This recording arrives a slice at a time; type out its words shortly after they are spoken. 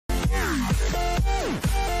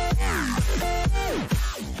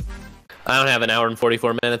I don't have an hour and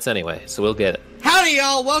 44 minutes anyway, so we'll get it. Howdy,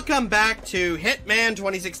 y'all! Welcome back to Hitman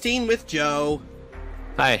 2016 with Joe.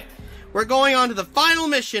 Hi. We're going on to the final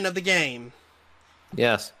mission of the game.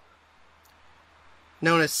 Yes.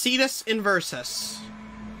 Known as Situs Inversus.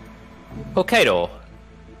 Hokkaido.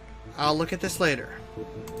 I'll look at this later.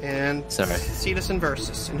 And sorry. Situs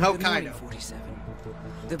Inversus in Hokkaido. 47.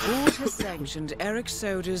 The board has sanctioned ERICH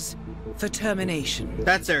SODERS for termination.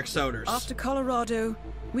 That's ERICH SODERS. After Colorado,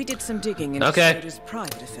 we did some digging into SODERS'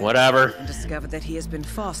 private affairs. Whatever. And discovered that he has been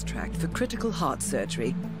fast-tracked for critical heart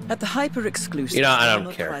surgery at the hyper-exclusive I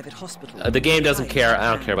don't care. private hospital. The game doesn't care. I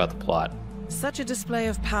don't care about the plot. Such a display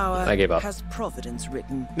of power I gave up. has Providence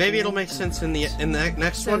written. Maybe it'll make sense in the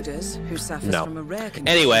next one. SODERS, who suffers from a rare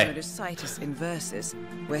condition known as Situs Inversus,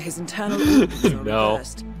 where his internal organs are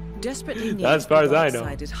reversed, desperately needs as far as I know.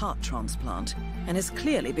 a heart transplant, and has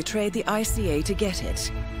clearly betrayed the ICA to get it.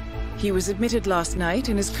 He was admitted last night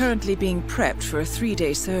and is currently being prepped for a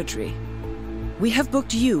 3-day surgery. We have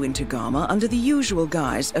booked you into Gamma under the usual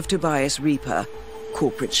guise of Tobias Reaper,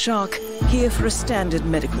 corporate shark, here for a standard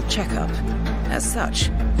medical checkup. As such,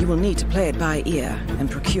 you will need to play it by ear and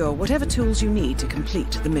procure whatever tools you need to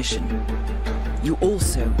complete the mission. You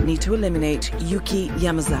also need to eliminate Yuki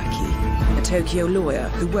Yamazaki, a Tokyo lawyer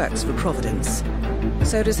who works for Providence.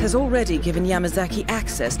 SODERS has already given Yamazaki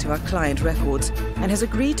access to our client records and has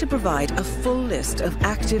agreed to provide a full list of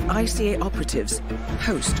active ICA operatives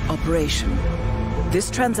post-operation. This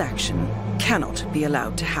transaction cannot be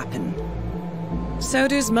allowed to happen.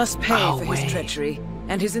 SODERS must pay for his treachery,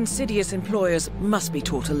 and his insidious employers must be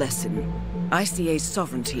taught a lesson. ICA's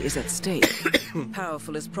sovereignty is at stake.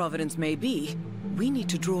 Powerful as Providence may be, we need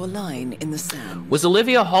to draw a line in the sand. Was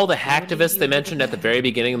Olivia Hall the hacktivist they mentioned at the very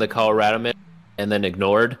beginning of the Colorado mission and then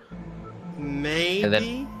ignored? Maybe. And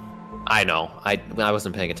then, I know. I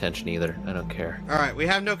wasn't paying attention either. I don't care. All right, we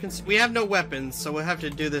have no weapons, so we'll have to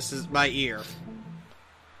do this by ear.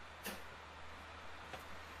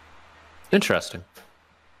 Interesting.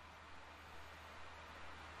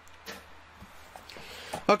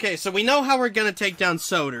 Okay, so we know how we're gonna take down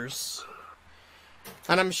SODERS,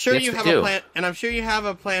 and I'm sure Yes, you we have do. a plan. And I'm sure you have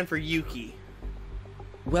a plan for Yuki.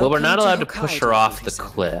 Well, we're not allowed to push her Hokkaido, off the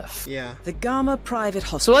 47. cliff. Yeah. The Gamma Private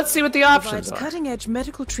Hospital. So let's see what the options provides are. cutting-edge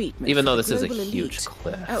medical treatment. Even though for this is a global huge elite,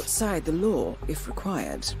 cliff. outside the law, if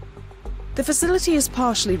required. The facility is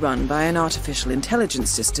partially run by an artificial intelligence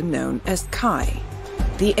system known as Kai.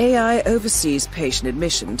 The AI oversees patient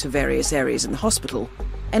admission to various areas in the hospital,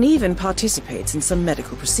 and even participates in some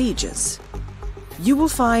medical procedures. You will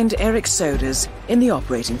find ERICH SODERS in the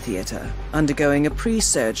operating theater, undergoing a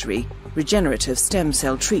pre-surgery regenerative stem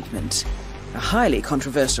cell treatment, a highly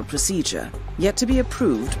controversial procedure, yet to be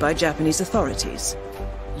approved by Japanese authorities.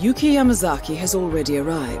 Yuki Yamazaki has already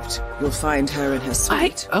arrived. You'll find her in her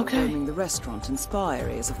suite, roaming the restaurant and spa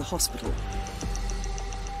areas of the hospital.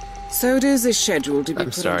 SODERS is scheduled to be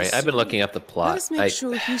I'm sorry, I've been looking up the plot. Let us make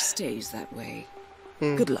sure he stays that way.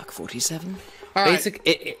 Good luck, 47. All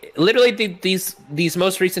right. Literally, these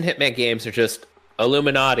most recent Hitman games are just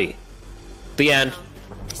Illuminati. The end.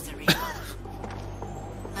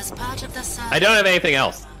 As part of the I don't have anything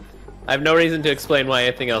else. I have no reason to explain why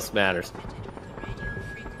anything else matters.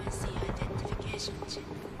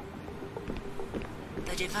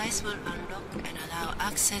 The device will unlock and allow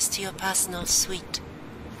access to your personal suite.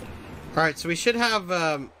 All right, so we should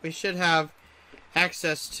have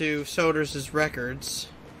access to SODERS' records.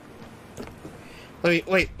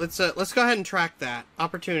 Let's go ahead and track that.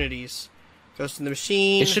 Opportunities. Goes to the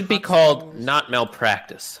machine. It should be called Not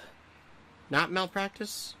Malpractice. Not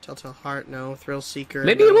Malpractice? Telltale Heart, no. Thrill Seeker.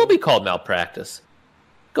 Maybe no. it will be called Malpractice.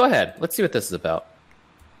 Go ahead. Let's see what this is about.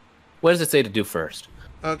 What does it say to do first?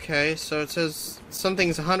 Okay, so it says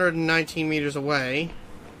something's 119 meters away.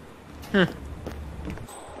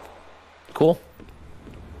 Cool.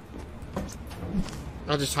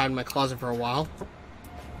 I'll just hide in my closet for a while.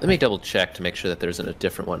 Let me double check to make sure that there isn't a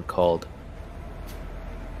different one called...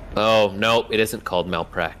 Oh, no, it isn't called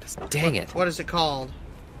Malpractice. Dang it. What is it called?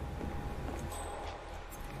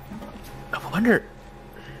 I wonder...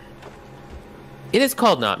 It is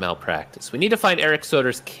called Not Malpractice. We need to find ERICH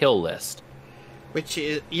SODERS' kill list. Which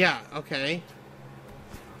is... Yeah, okay.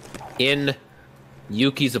 In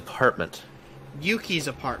Yuki's apartment. Yuki's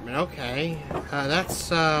apartment, okay. That's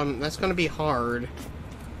gonna be hard.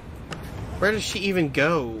 Where does she even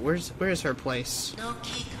go? Where's her place? No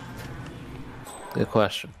key. Good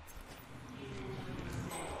question.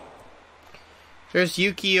 There's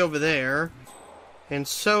Yuki over there. And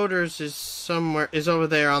SODERS is over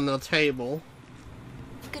there on the table.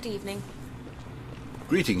 Good evening.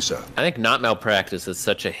 Greetings, sir. I think not malpractice is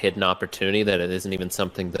such a hidden opportunity that it isn't even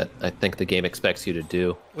something that I think the game expects you to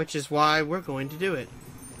do. Which is why we're going to do it.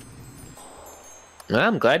 Well,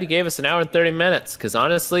 I'm glad you gave us an hour and 30 minutes, because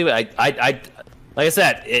honestly, like I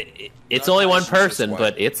said, it's only one person,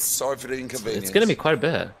 but Sorry for the inconvenience. it's going to be quite a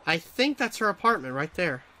bit. I think that's her apartment right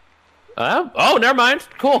there. Oh, never mind.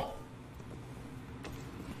 Cool.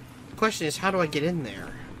 The question is, how do I get in there?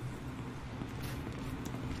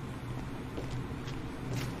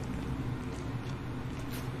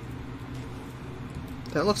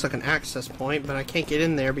 That looks like an access point, but I can't get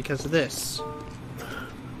in there because of this.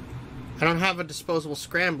 I don't have a disposable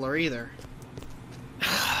scrambler either.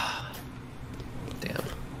 Damn.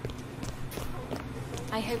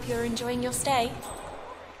 I hope you're enjoying your stay.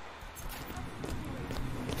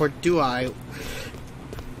 Or do I?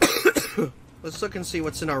 Let's look and see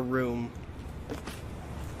what's in our room.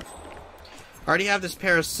 I already have this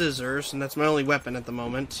pair of scissors, and that's my only weapon at the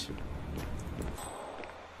moment.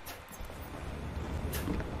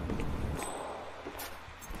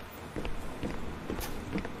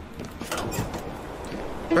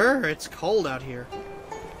 It's cold out here.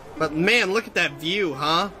 But man, look at that view,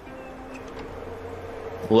 huh?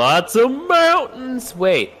 Lots of mountains.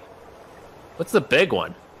 Wait. What's the big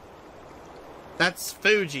one? That's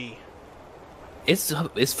Fuji. Is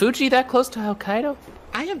Fuji that close to Hokkaido?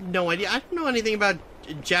 I have no idea. I don't know anything about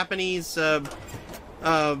Japanese, frickin'...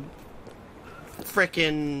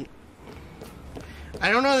 I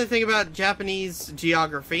don't know anything about Japanese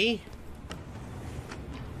geography.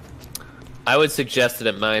 I would suggest that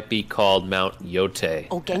it might be called Mount Yote,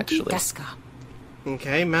 O genki actually. desu ka?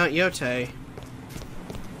 Okay, Mount Yote.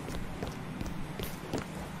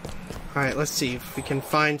 Alright, let's see if we can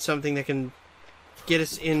find something that can get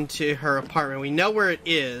us into her apartment. We know where it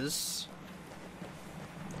is.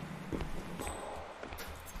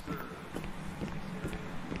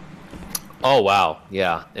 Oh, wow.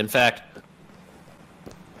 Yeah. In fact,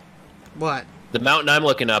 What? the mountain I'm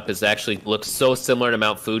looking up is actually looks so similar to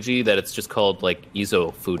Mount Fuji that it's just called, like,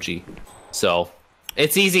 Izo Fuji. So,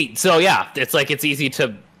 it's easy. So, yeah, it's like it's easy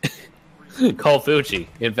to call Fuji.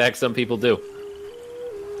 In fact, some people do.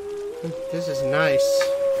 This is nice.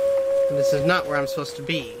 And this is not where I'm supposed to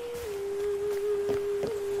be.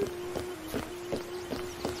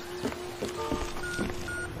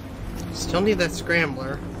 Still need that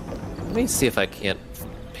scrambler. Let me see if I can't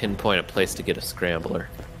pinpoint a place to get a scrambler.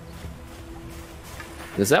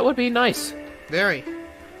 Because that would be nice. Very.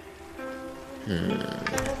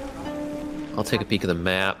 I'll take a peek at the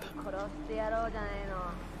map.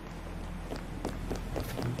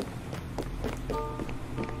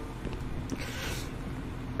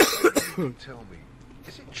 Tell me,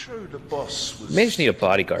 is it true the boss was... May just need a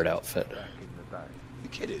bodyguard outfit. back in the day? You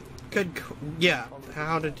kidding? Yeah,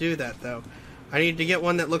 how to do that, though. I need to get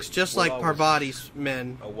one that looks just like Parvati's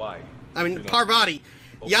men. Away. I mean, Parvati!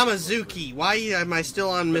 Yamazuki! Why am I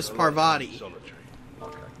still on Miss Parvati? Solitary.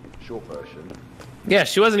 Okay, short version. Yeah,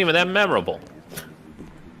 she wasn't even that memorable.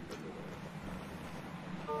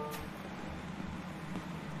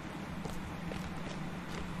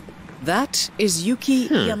 That is Yuki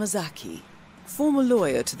Yamazaki, former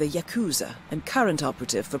lawyer to the Yakuza and current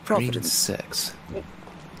operative for Green Providence. 6.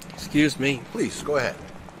 Excuse me. Please, go ahead.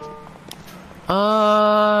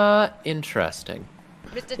 Interesting.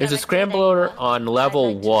 There's a scrambler on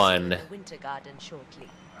level 1. Of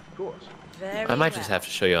course. I might just have to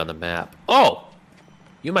show you on the map. Oh!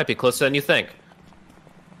 You might be closer than you think.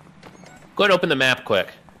 Go ahead and open the map quick.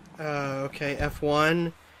 Okay,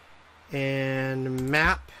 F1. And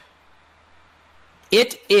map.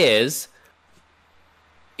 It is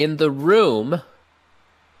in the room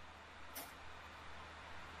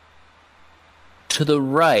to the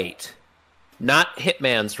right. Not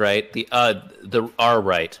Hitman's right, our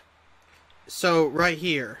right. So, right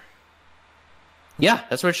here. Yeah,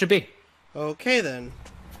 that's where it should be. Okay, then.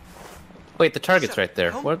 Wait, the target's right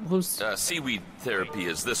there. What? Who's? Seaweed therapy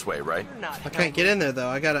is this way, right? I can't get in there, though.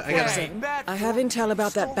 I gotta... I have intel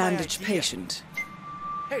about that bandaged patient.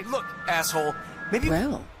 Hey, look, asshole. Maybe...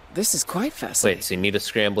 Well, this is quite fascinating. Wait, so you need a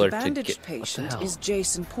scrambler The to bandaged get. What the patient hell? is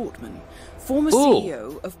Jason Portman, former Ooh.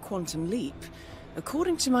 CEO of Quantum Leap.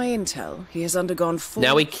 According to my intel, he has undergone full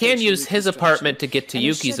Now we can facial use his apartment to get to and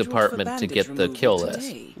is Yuki's scheduled for apartment to bandage get the removal kill list.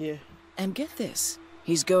 today. Yeah. And get this,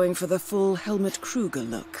 he's going for the full Helmut Kruger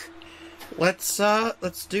look. Let's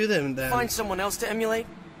do them, then. find someone else to emulate?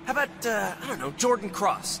 How about, I don't know, Jordan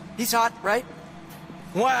Cross? He's hot, right?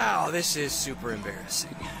 Wow, this is super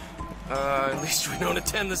embarrassing. At least we don't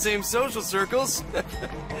attend the same social circles.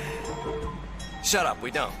 Shut up,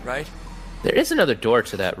 we don't, right? There is another door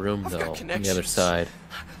to that room, I've though, got on the other connections. side.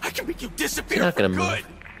 I can make you disappear You're not for gonna good.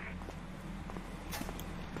 move.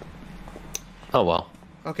 Oh, well.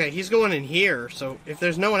 Okay, he's going in here, so if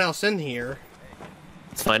there's no one else in here...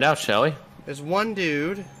 Let's find out, shall we? There's one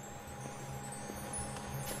dude.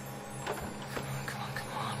 Come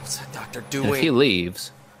on. What's that doctor And doing? if he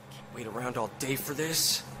leaves, Wait around all day for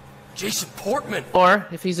this? Jason Portman! or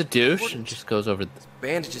if he's a douche and just goes over...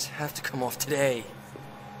 Bandages have to come off today.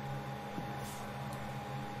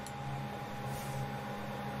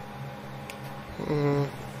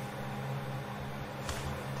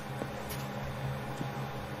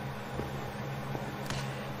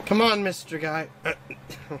 Come on, Mr. Guy. At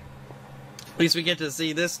least we get to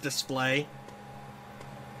see this display.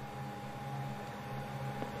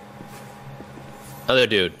 Other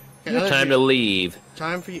dude. Okay, other Time dude. to leave.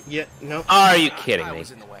 Time for you. Yeah, no. Are you kidding I me?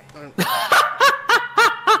 was in the way.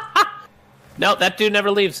 No, that dude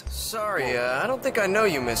never leaves. Sorry, I don't think I know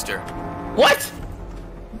you, mister. What?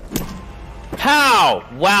 How?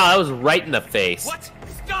 Wow, that was right in the face. What?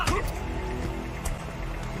 Stop!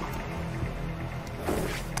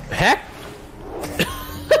 Heck?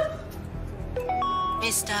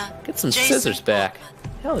 Mr. Get some Jason scissors back.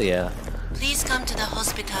 Portman, Hell yeah. please come to the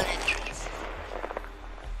hospital entrance.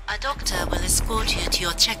 A doctor will escort you to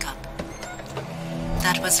your checkup.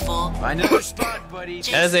 That was for Find another spot, buddy.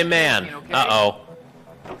 Jason. As a man. Okay. Uh-oh.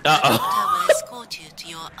 Uh-oh. Doctor will escort you to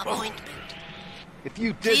your appointment. If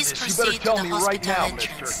you did Please this, you better proceed to tell the me right hospital now,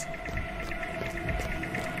 entrance. mister.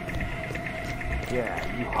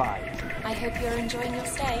 Yeah, you hide. I hope you're enjoying your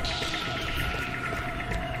stay.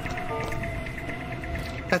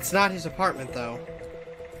 That's not his apartment, though.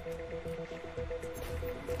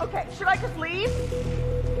 Okay, should I just leave?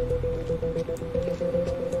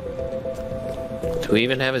 Do we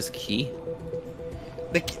even have his key?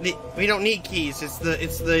 We don't need keys. It's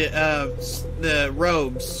the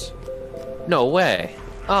robes. No way.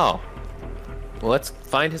 Oh. Well, let's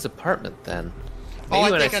find his apartment then. Oh, I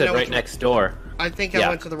Maybe when I think I said know right which one. next door. I think I Yeah.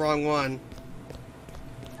 went to the wrong one.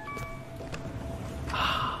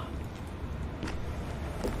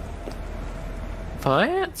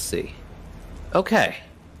 Fancy. Okay.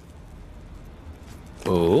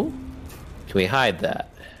 Ooh. Can we hide that?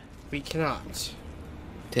 We cannot.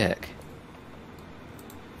 Dick.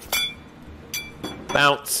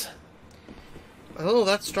 Bounce. Oh,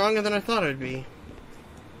 that's stronger than I thought it would be.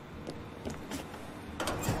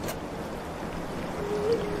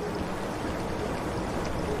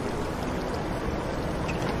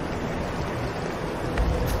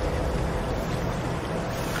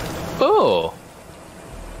 Ooh.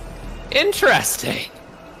 Interesting.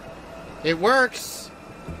 It works.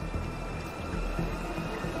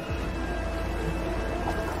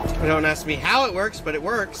 Don't ask me how it works, but it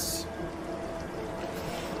works.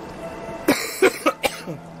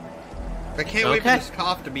 I can't wait for Okay. this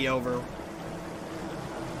cough to be over.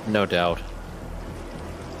 No doubt.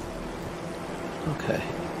 Okay.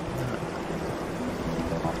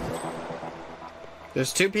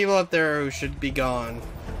 There's two people up there who should be gone.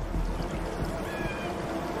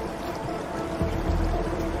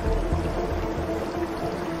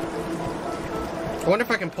 I wonder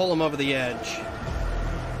if I can pull them over the edge.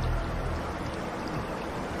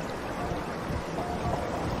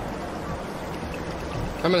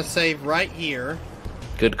 I'm gonna save right here.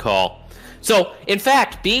 Good call. So, in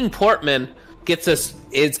fact, being Portman gets us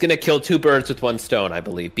is going to kill two birds with one stone, I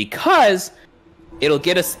believe, because it'll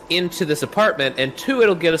get us into this apartment, and two,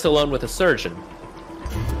 it'll get us alone with a surgeon.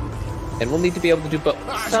 And we'll need to be able to do both.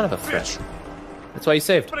 Son of a bitch. That's why you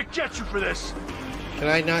saved. I'm gonna get you for this. Can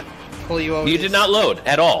I not pull you over? You this- did not load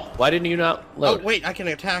at all. Why didn't you not Oh load? wait, I can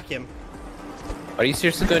attack him. Are you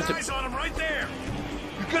seriously going to? Eyes on him right there.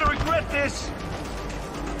 You're gonna regret this.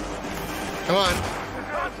 Come on.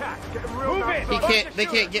 Contact. Get real He nice. can't. They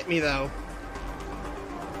can't get me though.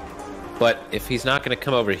 But if he's not going to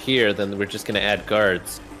come over here, then we're just going to add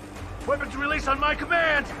guards. Weapons release on my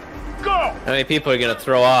command. Go. How many people are going to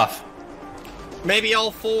throw off? Maybe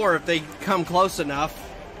all four if they come close enough.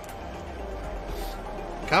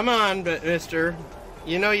 Come on, but mister.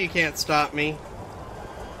 You know you can't stop me.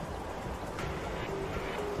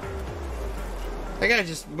 That guy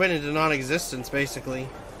just went into non-existence, basically.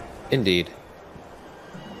 Indeed.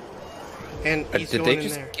 And he's Did going they in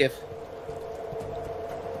just there. give?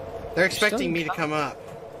 They're expecting me to come up.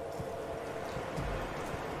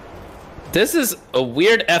 This is a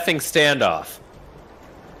weird effing standoff.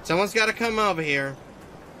 Someone's got to come over here.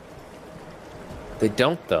 They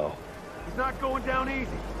don't, though. He's not going down easy.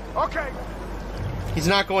 Okay. He's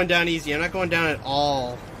not going down easy. I'm not going down at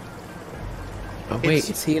all. Oh, wait, It's-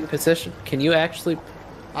 is he in position? Can you actually...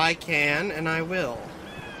 I can, and I will.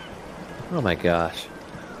 Oh my gosh.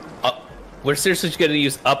 We're seriously just gonna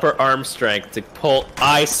use upper arm strength to pull.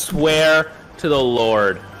 I swear to the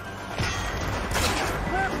Lord.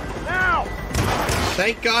 Now!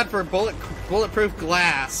 Thank God for bulletproof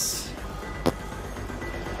glass.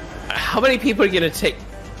 How many people are you gonna take?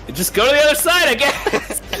 Just go to the other side, I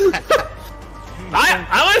guess.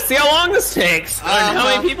 I want to see how long this takes. Or how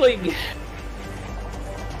many people you can...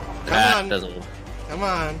 Come on. Doesn't... Come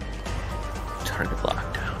on. Target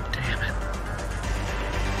lockdown. Damn it.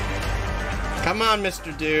 Come on,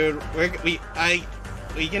 Mr. Dude.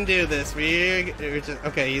 We can do this. We're just,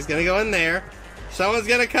 okay, he's gonna go in there. Someone's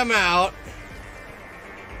gonna come out.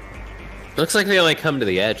 Looks like they only come to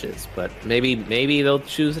the edges, but maybe they'll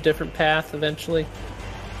choose a different path eventually.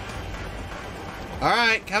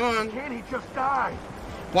 Alright, come on. Can't he just die?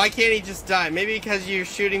 Why can't he just die? Maybe because you're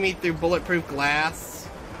shooting me through bulletproof glass?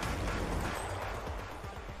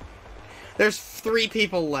 There's 3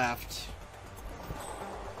 people left.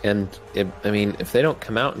 And, I mean, if they don't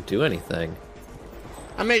come out and do anything...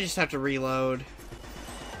 I may just have to reload.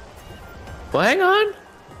 Well, hang on.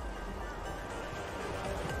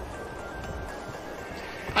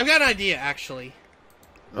 I've got an idea, actually.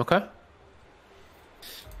 Okay.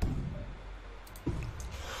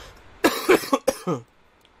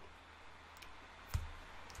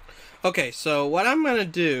 Okay, so what I'm gonna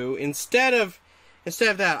do instead of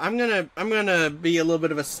that, I'm gonna be a little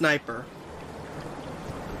bit of a sniper.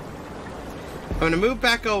 I'm gonna move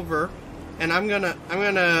back over, and I'm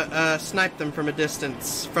gonna snipe them from a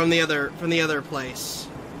distance from the other place.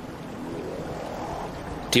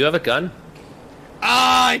 Do you have a gun?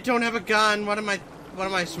 Ah, I don't have a gun. What am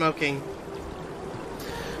I smoking?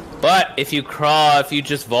 But if you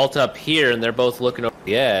just vault up here and they're both looking over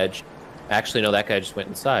the edge. Actually, no, that guy just went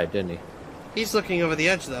inside, didn't he? He's looking over the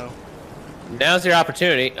edge, though. Now's your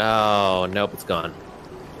opportunity. Oh, nope, it's gone.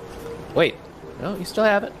 Wait. No, you still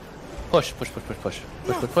have it. Push, push, push, push, push.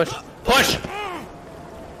 Push, push, push. Push!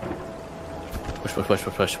 Push, push, push,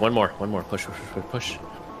 push, push. One more. Push, push, push, push,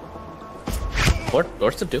 push.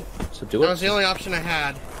 Or subdue. Subdue it. That was the only option I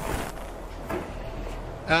had.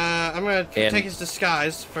 I'm gonna take his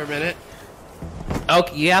disguise for a minute. Oh,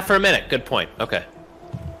 yeah, for a minute. Good point. Okay.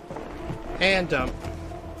 And dump.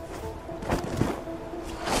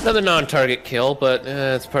 Another non-target kill, but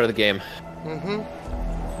it's part of the game. Mm-hmm.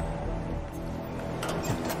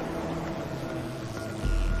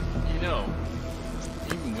 You know,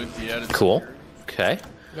 even with the added Cool. Okay.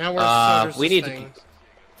 Now we're we need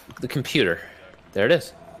the computer. There it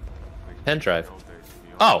is. Pen drive.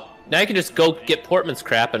 Oh, now you can just go get Portman's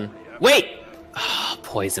crap and... Wait! Oh,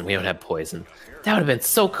 poison. We don't have poison. That would have been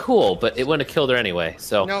so cool, but it wouldn't have killed her anyway,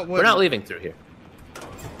 so no, we're not leaving through here.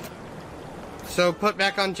 So put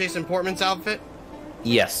back on Jason Portman's outfit?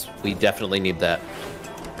 Yes, we definitely need that.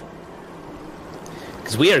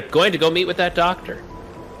 Because we are going to go meet with that doctor.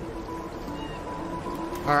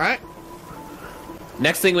 Alright.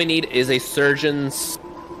 Next thing we need is a surgeon's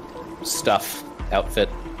stuff, outfit,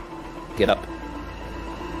 get up.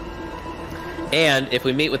 And if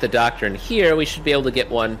we meet with the doctor in here, we should be able to get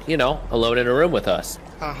one, you know, alone in a room with us.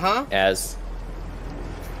 Uh-huh. As...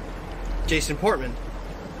 Jason Portman.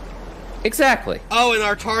 Exactly. Oh, and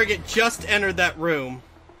our target just entered that room.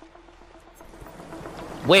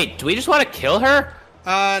 Wait, do we just want to kill her?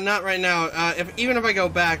 Not right now. Even if I go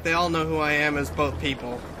back, they all know who I am as both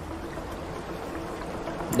people.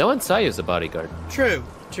 No one saw you as a bodyguard. True.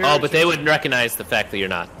 Oh, but they wouldn't recognize the fact that you're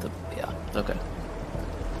not. Yeah, okay.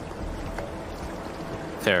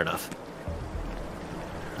 Fair enough.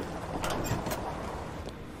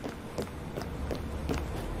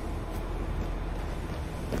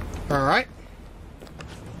 Alright.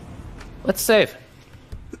 Let's save.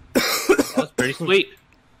 That was pretty sweet.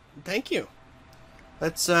 Thank you.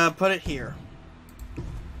 Let's put it here.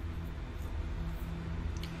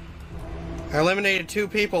 I eliminated 2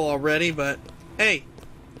 people already, but hey,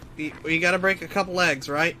 we gotta break a couple eggs,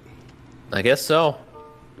 right? I guess so.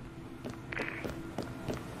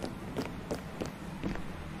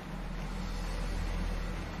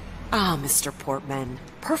 Ah, Mr. Portman.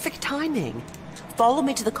 Perfect timing. Follow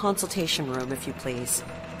me to the consultation room, if you please.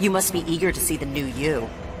 You must be eager to see the new you.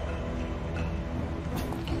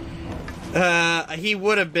 He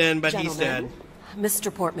would have been, but he's dead.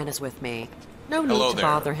 Mr. Portman is with me. No need to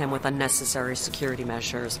bother him with unnecessary security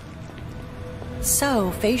measures.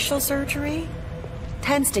 So, facial surgery?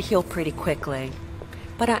 Tends to heal pretty quickly.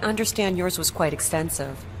 But I understand yours was quite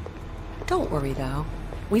extensive. Don't worry, though.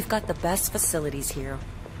 We've got the best facilities here.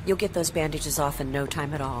 You'll get those bandages off in no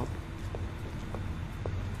time at all.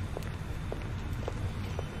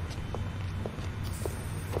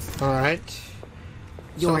 Alright.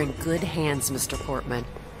 You're in good hands, Mr. Portman.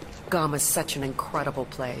 Gamma's such an incredible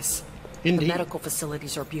place. Indeed. The medical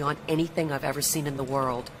facilities are beyond anything I've ever seen in the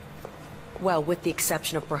world. Well, with the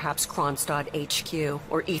exception of perhaps Kronstadt HQ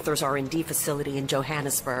or Aether's R&D facility in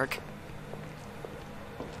Johannesburg.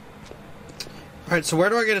 Alright, so where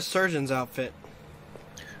do I get a surgeon's outfit?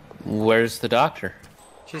 Where's the doctor?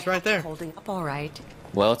 She's right there. Holding up all right.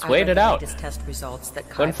 Well, let's wait it out. Test results that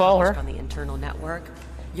Couldn't follow her. on the internal network.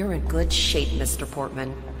 You're in good shape, Mr.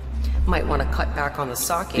 Portman. Might want to cut back on the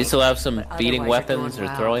sake. Do you still have some beating otherwise you're weapons or doing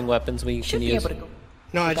well. throwing weapons we Should can be use? able to go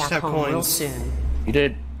No, I just back have home real coins. soon. You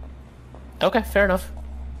did. Okay, fair enough.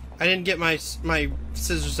 I didn't get my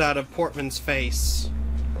scissors out of Portman's face.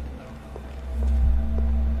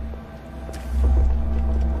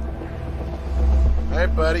 Hey,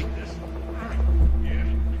 buddy.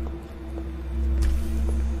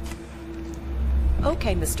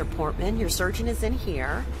 Okay, Mr. Portman, your surgeon is in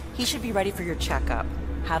here. He should be ready for your checkup.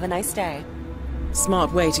 Have a nice day.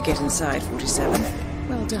 Smart way to get inside, 47.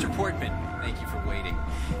 Well done. Mr. Portman, thank you for waiting.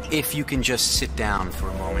 If you can just sit down for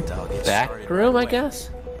a moment, I'll get Back started room, right I away. guess?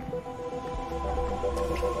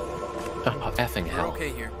 Oh, effing We're hell. okay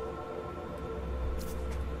here.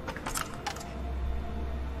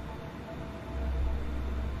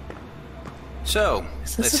 So,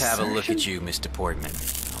 Is this let's a have a look surgeon? at you, Mr. Portman.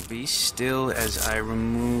 I'll be still as I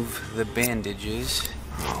remove the bandages.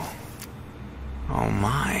 Oh. Oh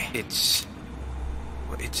my. It's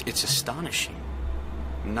astonishing.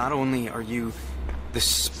 Not only are you the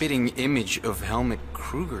spitting image of Helmut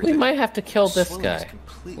Kruger, We the might have to kill this swelling guy. is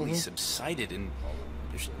completely subsided, and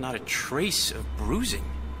there's not a trace of bruising.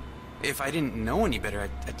 If I didn't know any better,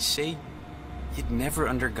 I'd say you'd never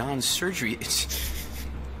undergone surgery.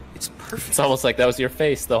 It's perfect. It's almost like that was your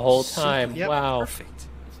face the whole time. Simply Wow. perfect.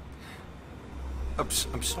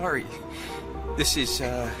 I'm sorry. This is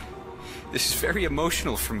very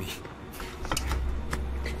emotional for me.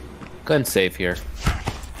 Go ahead and save here.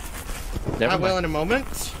 Never I will mind. in a moment.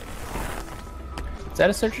 Is that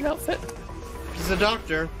a surgeon outfit? He's a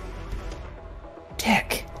doctor.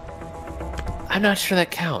 Dick. I'm not sure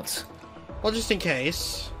that counts. Well, just in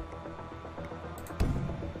case.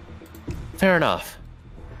 Fair enough.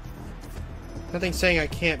 Nothing saying I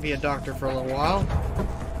can't be a doctor for a little while.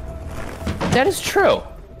 That is true.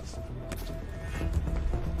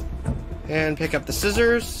 And pick up the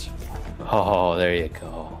scissors. Oh, there you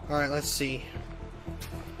go. Alright, let's see.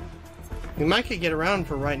 We might could get around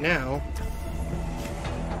for right now.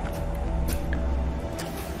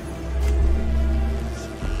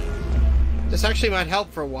 This actually might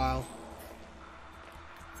help for a while.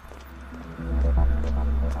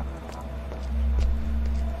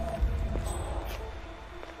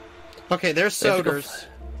 Okay, there's SODERS.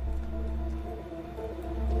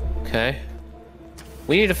 Okay.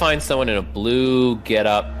 We need to find someone in a blue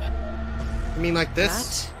getup. You mean like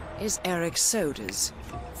this? That is ERICH SODERS,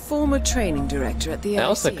 former training director at the That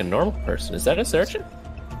looks like a ICA. normal person. Is that a surgeon?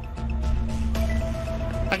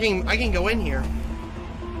 I can go in here.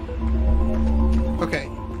 Okay.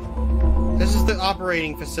 This is the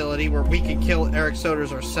operating facility where we could kill ERICH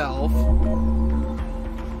SODERS ourselves.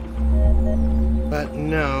 But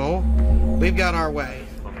no. We've got our way.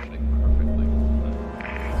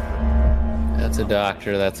 That's a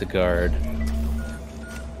doctor, that's a guard.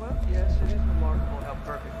 Well, yes, it is remarkable how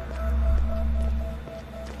perfect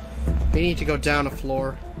it is. We need to go down a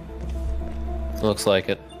floor. Looks like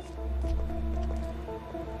it.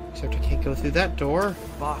 Except I can't go through that door.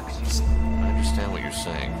 Box, you see. I understand what you're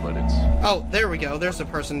saying, but it's... Oh, there we go. There's a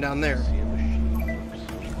person down there.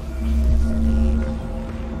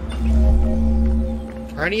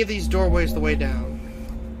 Are any of these doorways the way down?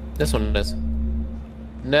 This one is.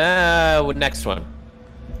 No, next one.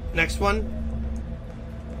 Next one?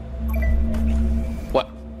 What?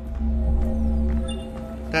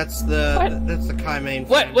 That's the Kai main.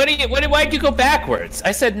 What? Why'd you go backwards?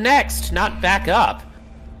 I said next, not back up.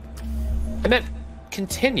 I meant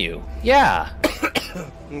continue. Yeah.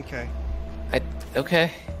 Okay.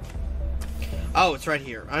 Okay. Oh, it's right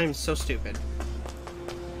here. I am so stupid.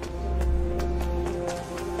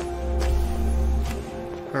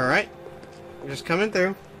 Alright. We're just coming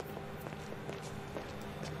through.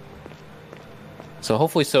 So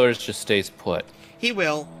hopefully SODERS just stays put. He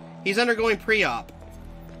will. He's undergoing pre-op.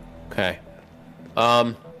 Okay.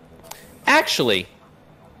 Actually,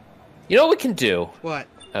 you know what we can do? What?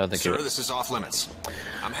 I don't think Sir, you're... this is off limits.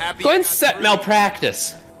 I'm happy... Go ahead and set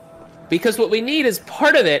malpractice. Because what we need is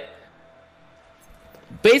part of it.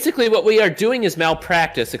 Basically, what we are doing is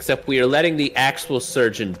malpractice, except we are letting the actual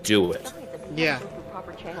surgeon do it. Yeah.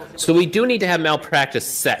 So we do need to have malpractice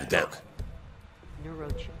set now.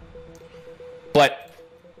 But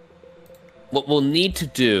what we'll need to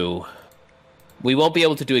do, we won't be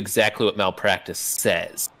able to do exactly what malpractice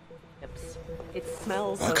says. It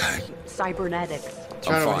smells of cybernetics. It's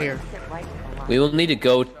right over here. We will need to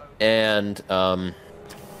go and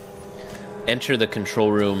enter the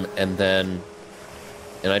control room, and then,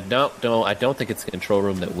 and I don't think it's the control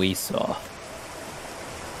room that we saw.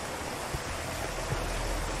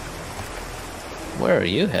 Where are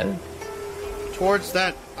you headed? Towards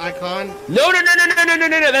that icon. No!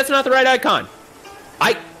 That's not the right icon.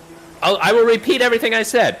 I will repeat everything I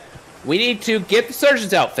said. We need to get the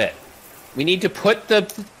surgeon's outfit. We need to put the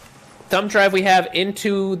thumb drive we have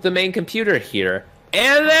into the main computer here,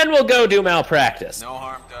 and then we'll go do malpractice. No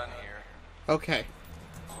harm done here. Okay.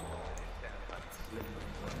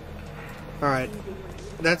 Alright.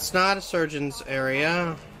 That's not a surgeon's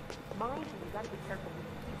area.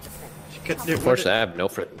 Unfortunately, I have no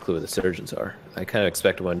freaking clue who the surgeons are. I kind of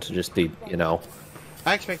expect one to just be, you know...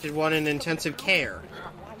 I expected one in intensive care.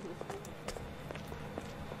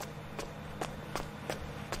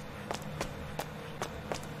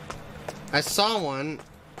 I saw one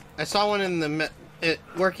in the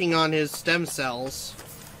working on his stem cells.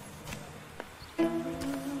 I'm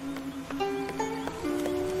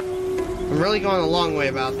really going a long way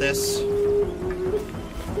about this.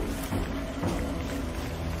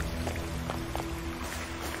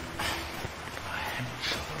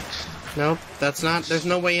 Nope, that's not. There's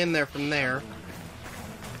no way in there from there.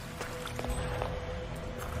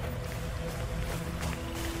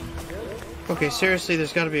 Okay, seriously,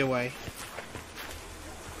 there's got to be a way.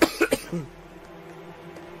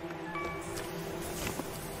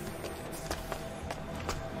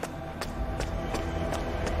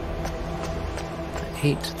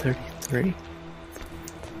 $8.33.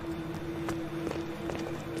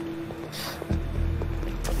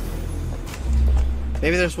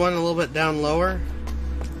 Maybe there's one a little bit down lower.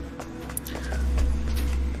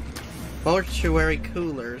 Mortuary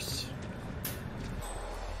coolers.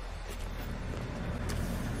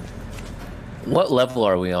 What level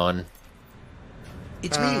are we on?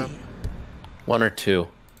 It's me. 1 or 2?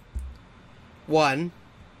 1.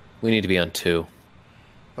 We need to be on 2.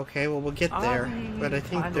 Okay, well we'll get there. But I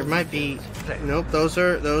think there might be. Nope, those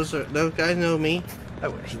guys know me. Oh,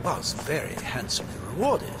 well, he was very handsomely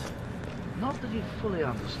rewarded. Not that he fully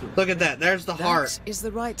understood. Look at that. There's the heart. That is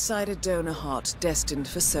the right-sided donor heart destined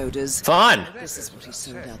for SODERS. Fun! This is what he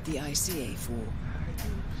sold out the ICA for.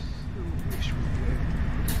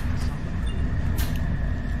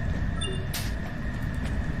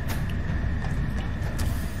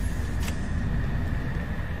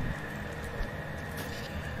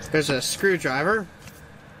 There's a screwdriver.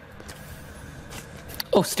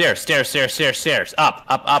 Oh, stairs.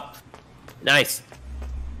 Up. Nice.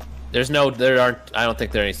 There aren't, I don't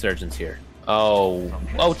think there are any surgeons here.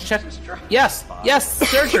 Oh, check. Yes,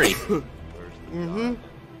 surgery. Mm-hmm.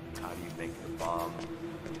 How do you make the bomb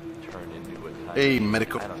turn into a type? Hey,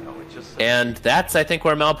 medical. I don't know, it just And that's, I think,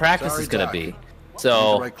 where malpractice is going to be.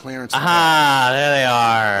 So, Right clearance there they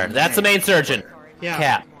are. That's the main surgeon. Yeah.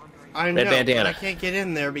 Cap. I know, Red bandana. but I can't get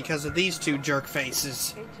in there because of these two jerk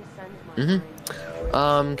faces. Can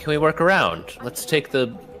we work around? Let's take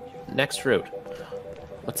the next route.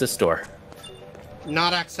 What's this door?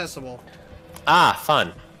 Not accessible. Ah,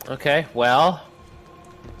 fun. Okay, well.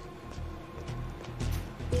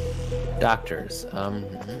 Doctors.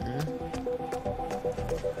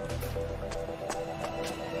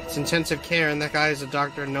 It's intensive care, and that guy is a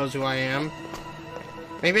doctor and knows who I am.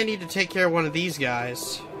 Maybe I need to take care of one of these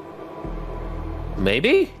guys.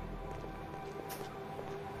 Maybe?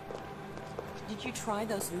 Did you try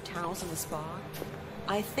those new towels in the spa?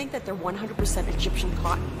 I think that they're 100% Egyptian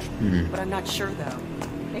cotton, but I'm not sure though.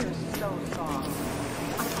 They're so soft.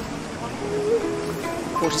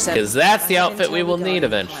 Because that's the outfit we will need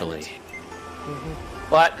eventually.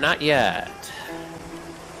 But not yet.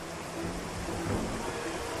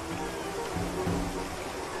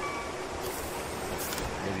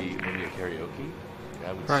 maybe a karaoke.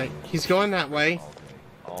 Right, he's going that way.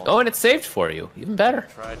 Oh, and it's saved for you. Even better.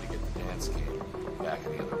 Tried to get the dance game back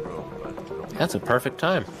in the other room, but That's a perfect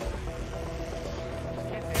time.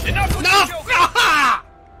 No!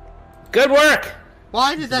 Good work!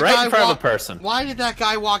 Why did that Right guy in front of walk? a person. Why did that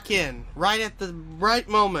guy walk in right at the right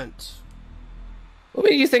moment? What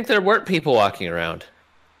made you think there weren't people walking around?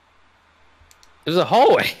 It was a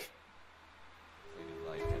hallway.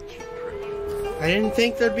 I didn't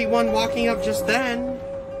think there'd be one walking up just then.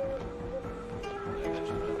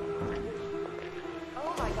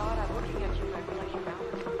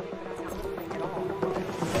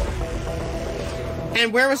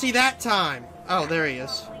 And where was he that time? Oh, there he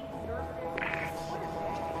is.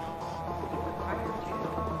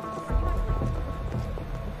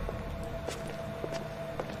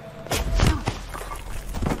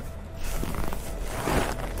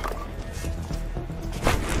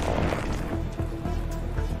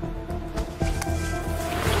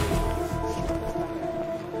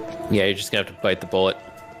 Yeah, you're just gonna have to bite the bullet.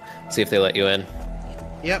 See if they let you in.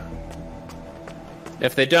 Yep.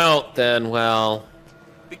 If they don't, then, well...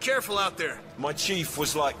 Be careful out there. My chief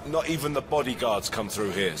was like, not even the bodyguards come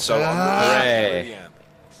through here, so Hooray.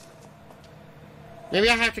 Maybe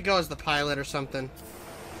I have to go as the pilot or something.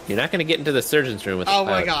 You're not gonna get into the surgeon's room with the Oh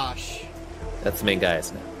pilot. my gosh. That's the main guy,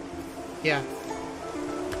 isn't it? Yeah.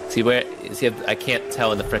 See, where is he? I can't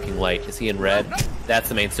tell in the freaking light. Is he in red? That's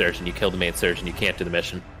the main surgeon. You killed the main surgeon. You can't do the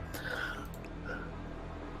mission.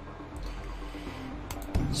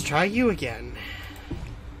 Let's try you again.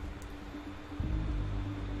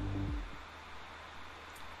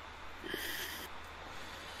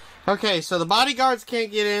 Okay, so the bodyguards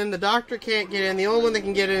can't get in, the doctor can't get in, the only one that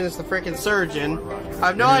can get in is the freaking surgeon. I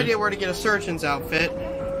have no idea where to get a surgeon's outfit.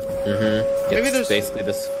 Maybe there's basically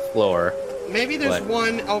this floor. Maybe there's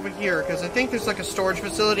one over here, because I think there's like a storage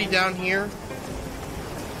facility down here.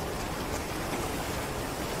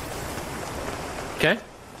 Okay.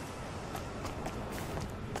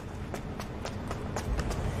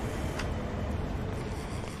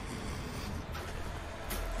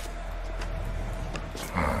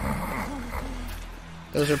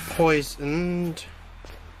 Those are poisoned.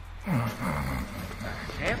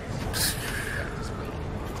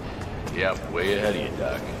 Yep, way ahead of you,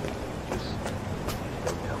 Doc.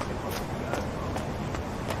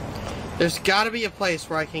 There's got to be a place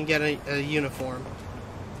where I can get a uniform.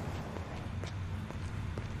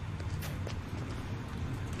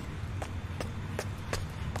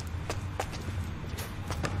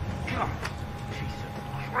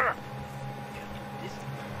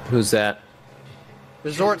 Who's that?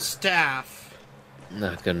 Resort staff.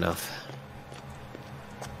 Not good enough.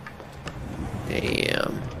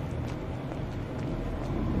 Damn.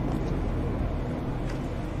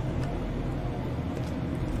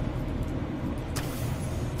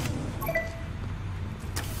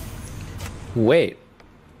 Wait.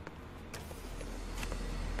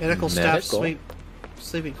 Medical staff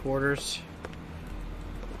sleeping quarters.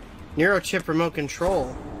 Neurochip remote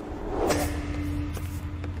control.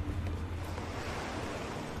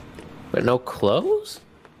 But no clothes?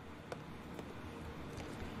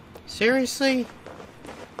 Seriously?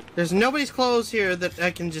 There's nobody's clothes here that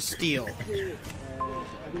I can just steal.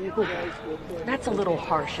 That's a little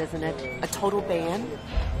harsh, isn't it? A total ban?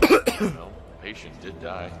 No, patient did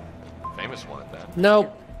die. Famous one at that.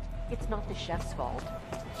 Nope. It's not the chef's fault.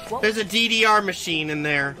 There's a DDR machine in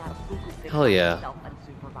there. Hell yeah.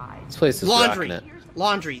 This place is laundry. rocking it.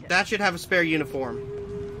 Laundry. That should have a spare uniform.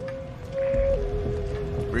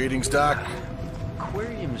 Greetings, Doc.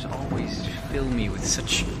 Aquariums always fill me with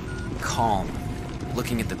such calm.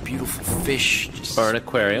 Looking at the beautiful fish, just or an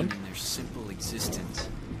aquarium. In their simple existence.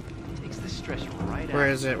 It takes the stress right out. Where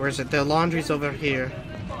is it? Where's it? The laundry's over here.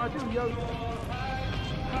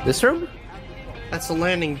 This room? That's the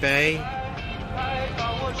landing bay.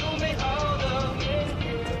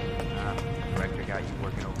 Director got you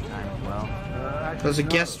working overtime as well. Those are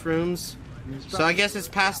guest rooms. So I guess it's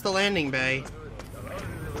past the landing bay.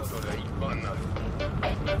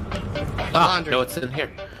 Ah, no, it's in here.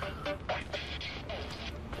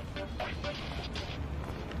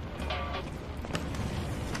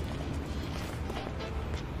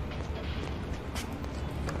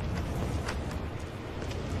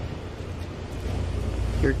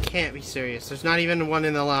 You can't be serious. There's not even one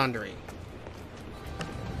in the laundry.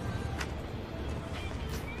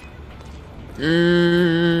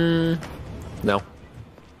 No.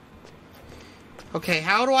 Okay,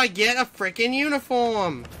 how do I get a frickin'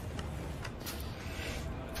 uniform?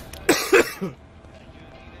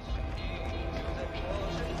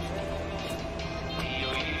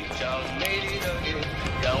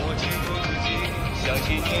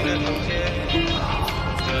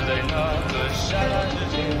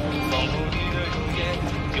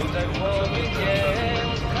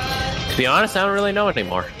 To be honest, I don't really know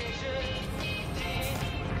anymore.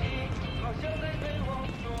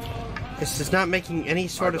 This is not making any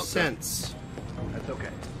sort of sense. That's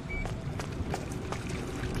okay.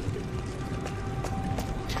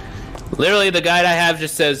 Literally, the guide I have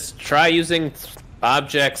just says, try using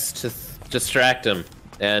objects to distract him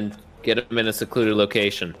and get him in a secluded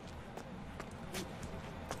location.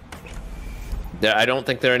 I don't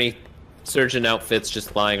think there are any surgeon outfits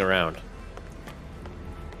just lying around.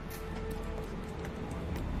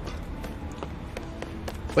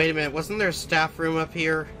 Wait a minute, wasn't there a staff room up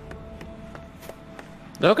here?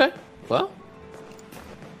 Okay, well.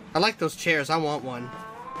 I like those chairs, I want one.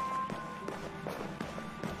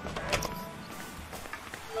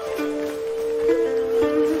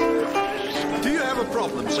 Do you have a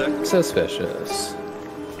problem, sir? Suspicious.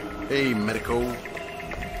 Hey, medical.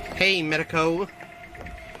 Hey, Medico. I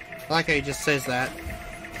like how he just says that.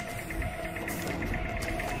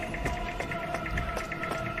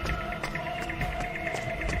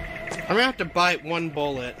 I'm gonna have to bite one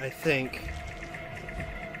bullet, I think.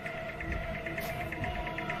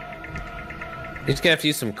 He's gonna have to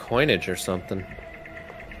use some coinage or something.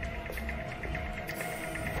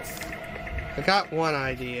 I got one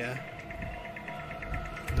idea.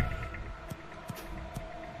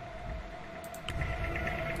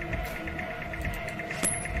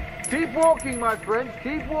 Keep walking, my friends.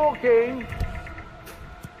 Keep walking.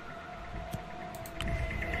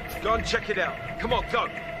 Go and check it out. Come on, go.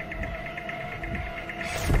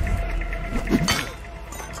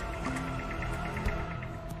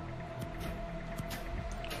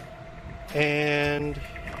 And...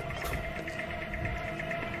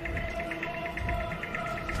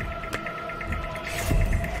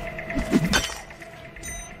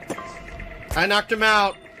 I knocked him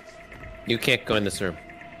out. You can't go in this room.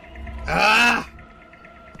 Ah!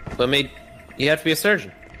 But you have to be a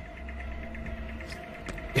surgeon.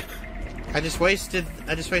 I just wasted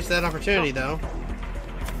that opportunity, though.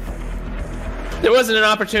 There wasn't an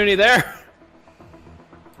opportunity there.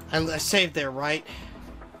 I saved there, right?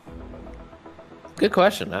 Good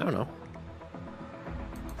question. I don't know.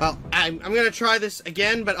 Well, I'm gonna try this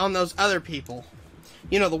again, but on those other people.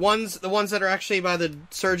 You know, the ones that are actually by the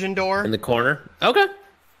surgeon door. In the corner? Okay.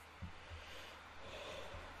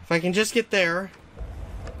 If I can just get there.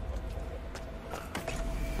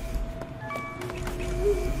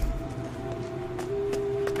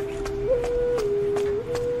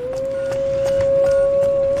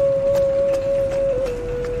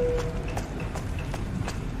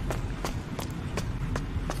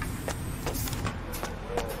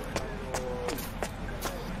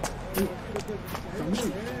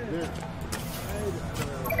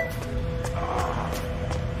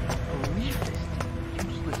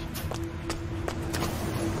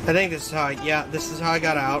 I think this is how this is how I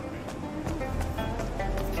got out.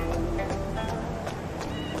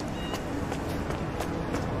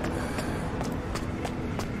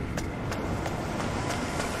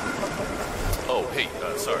 Oh, hey,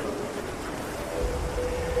 sorry.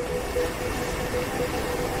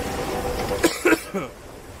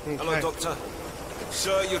 Okay. Hello, Doctor.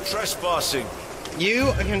 Sir, you're trespassing.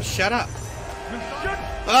 You can shut up.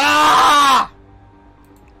 Ah!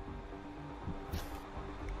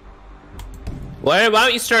 Why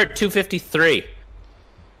don't you start 253?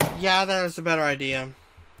 Yeah, that was a better idea.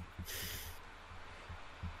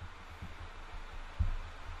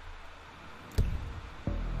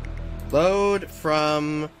 Load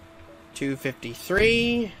from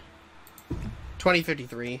 253.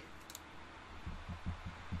 2053.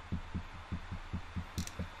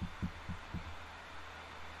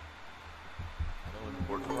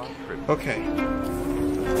 Okay.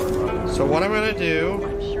 So what I'm gonna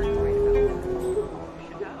do...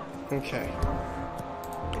 Okay.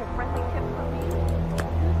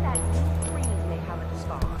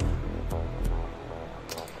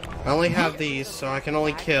 I only have these, so I can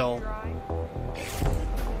only kill.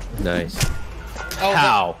 Nice. Oh,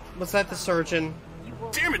 how? Was that the surgeon?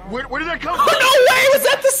 Damn it! Where did that come from? Oh, no way! Was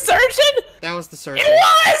that the surgeon? That was the surgeon. It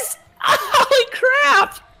was! Holy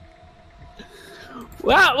crap!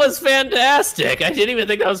 That was fantastic. I didn't even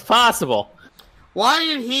think that was possible. Why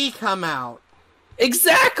did he come out?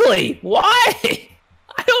 Exactly! Why?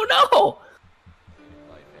 I don't know.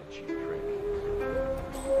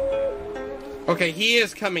 Okay, he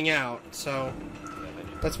is coming out, so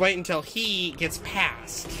let's wait until he gets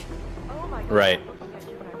past. Right.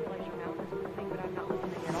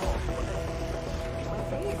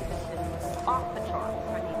 Off the charts.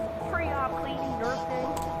 I mean, pre-op cleaning, nursing.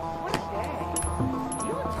 What a day.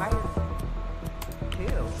 You look tired,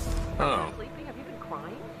 too. Oh. Sleeping? Have you been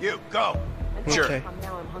crying? You, go. Sure. Okay.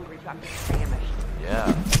 Now I'm hungry, so I'm famished. Yeah.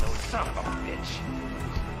 No son of a bitch.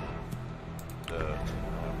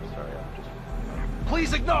 I'm sorry, I'm just...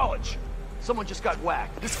 Please acknowledge! Someone just got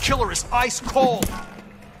whacked. This killer is ice cold!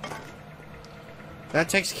 That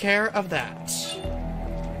takes care of that.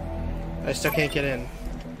 I still can't get in.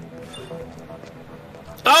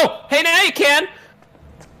 Oh! Hey, now you can!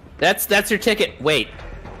 That's your ticket. Wait.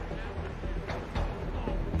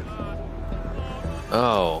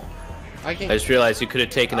 Oh. I just realized you could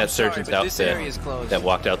have taken that surgeon's outfit that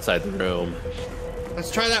walked outside the room.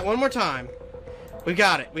 Let's try that one more time. We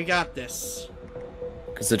got it. We got this.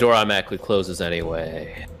 Because the door automatically closes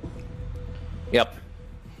anyway. Yep.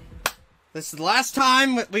 This is the last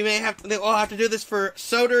time we may have to. We'll have to do this for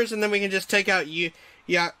SODERS, and then we can just take out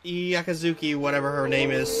YAMAZAKI, whatever her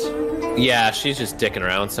name is. Yeah, she's just dicking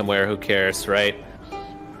around somewhere. Who cares, right?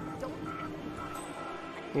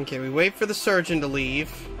 Okay, we wait for the surgeon to leave.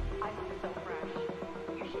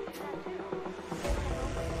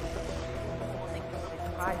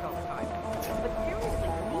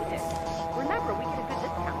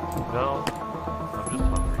 No, I'm just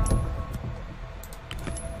hungry.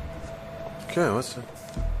 Okay, what's it?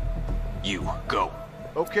 You, go.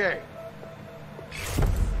 Okay.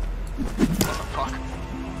 Fuck.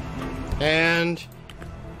 And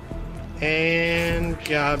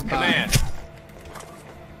goodbye. Command.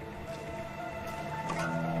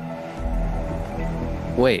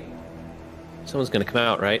 Wait. Someone's gonna come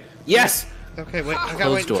out, right? Yes! Okay, wait. I gotta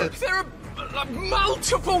Closed wait door. until... There are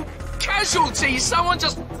multiple casualties. Someone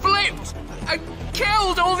just flipped and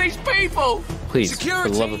killed all these people. Please, Security.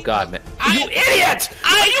 for the love of God, man. You idiot!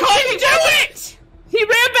 I couldn't do it! He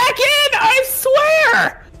ran back in! I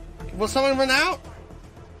swear! Will someone run out?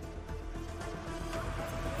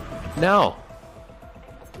 No.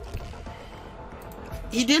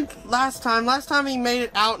 He did last time. Last time he made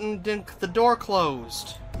it out and then the door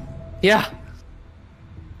closed. Yeah.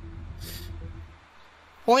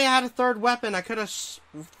 Boy, I had a third weapon. I could have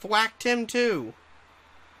whacked him too.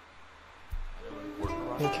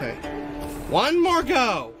 Okay. One more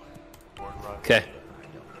go. Okay.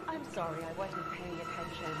 I'm sorry, I wasn't paying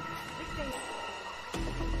attention.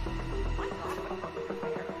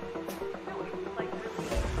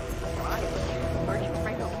 Aren't you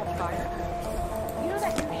afraid it'll catch fire? You know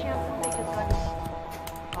that new shampoo they just got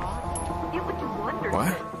in? It would do wonders.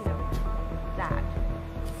 What? You know, that.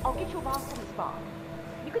 I'll get you a bottle from the spa.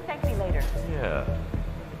 You can thank me later. Yeah.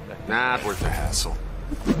 Not worth the hassle.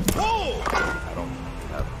 Oh! I don't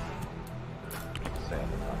have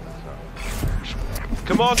sand on myself.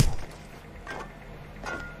 Come on!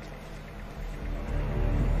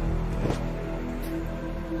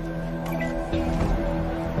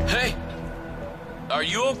 Hey, are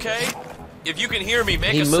you okay? If you can hear me,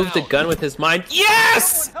 make He a moved the sound. gun with his mind.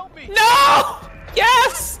 Yes! No!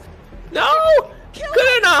 Yes! No!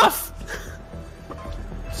 Good enough!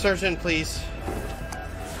 Surgeon, please.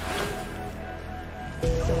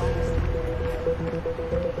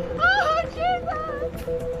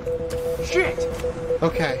 Shit!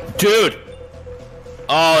 Okay. Dude!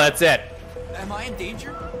 Oh, that's it. Am I in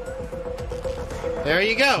danger? There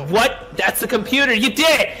you go. What? That's the computer. You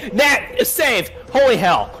did it! Nat, save! Holy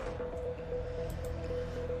hell.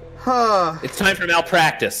 Huh. It's time for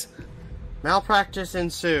malpractice. Malpractice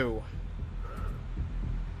ensue.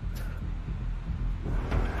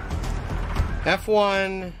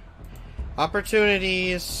 F1.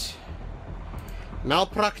 Opportunities.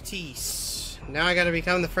 Malpractice. Now I gotta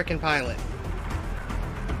become the frickin' pilot.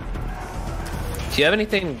 Do you have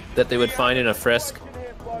anything that they would find in a frisk?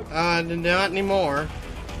 Not anymore.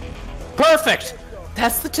 Perfect!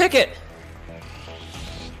 That's the ticket!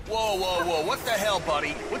 Whoa, whoa, whoa. What the hell,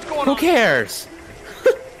 buddy? What's going Who on? cares?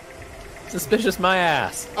 Suspicious my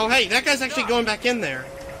ass. Oh, hey, that guy's actually going back in there.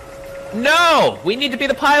 No! We need to be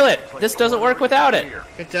the pilot! This doesn't work without it.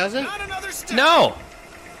 It doesn't? No!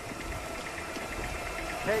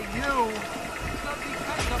 Hey, you!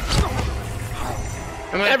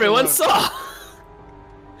 Everyone saw!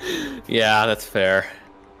 Yeah, that's fair.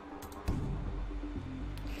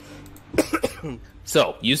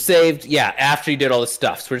 So, you saved, yeah, after you did all this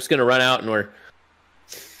stuff. So we're just gonna run out and we're...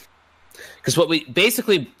 Because what we,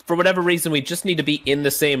 basically, for whatever reason, we just need to be in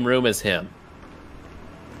the same room as him.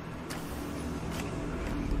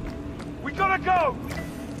 We gotta go!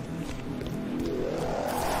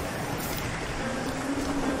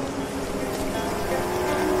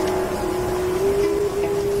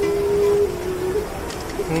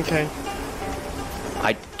 Okay.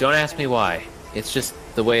 Don't ask me why. It's just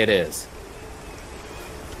the way it is.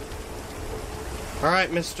 Alright,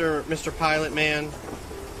 Mr. Pilot Man.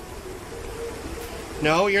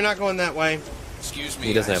 No, you're not going that way. Excuse me,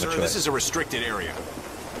 He doesn't have a sir, choice. this is a restricted area.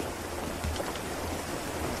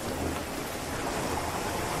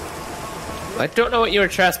 I don't know what you were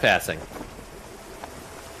trespassing.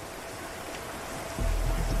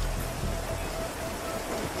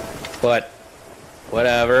 But,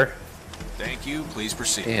 whatever. Thank you, please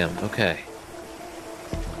proceed. Damn, okay.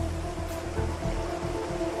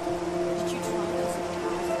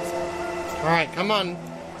 Alright, come on,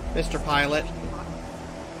 Mr. Pilot.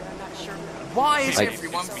 Why is I-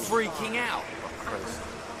 everyone freaking out?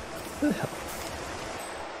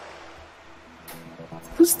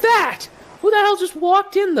 Who's that? Who the hell just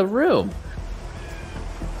walked in the room?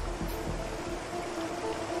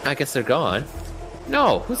 I guess they're gone.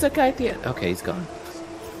 No, who's that guy at the end? Okay, he's gone.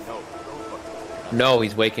 No,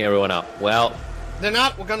 he's waking everyone up. Well, They're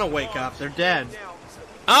not gonna wake up, they're dead.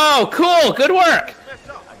 oh, cool, good work.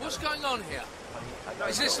 What's going on here?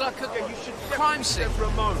 Is this like a crime scene?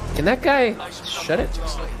 Can that guy shut it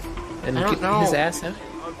and I don't get know. his ass out?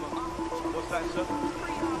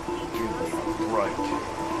 Right.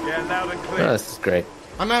 Yeah, loud and Oh, clear. this is great.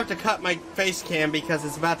 I'm gonna have to cut my face cam because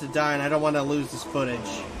it's about to die and I don't want to lose this footage.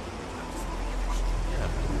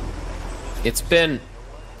 It's been...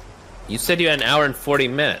 You said you had an hour and 40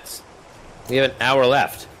 minutes. We have an hour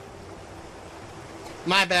left.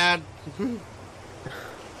 My bad.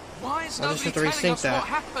 Why is I'll just nobody have to telling resync us that. what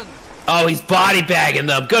happened? Oh, he's body bagging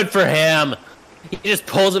them. Good for him. He just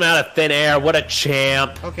pulls them out of thin air. What a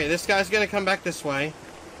champ. Okay, this guy's gonna come back this way.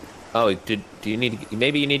 Oh, do you need to...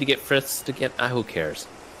 Maybe you need to get frisked again? Who cares?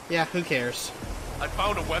 Yeah, who cares? I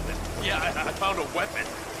found a weapon. Yeah, I found a weapon.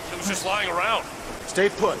 It was just lying around. Stay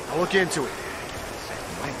put. I'll look into it.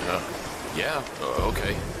 Yeah,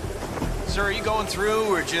 okay. Sir, are you going through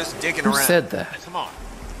or just digging Who around? said that? Come on.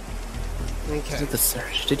 Okay. Was it the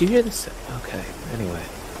search? Did you hear the search? Okay, anyway.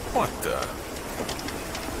 What the?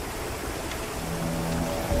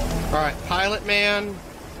 Alright, Pilot Man.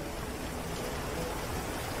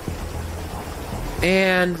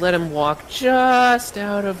 And let him walk just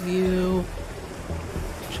out of view.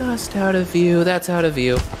 Just out of view. That's out of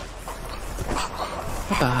view.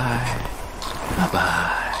 Bye-bye.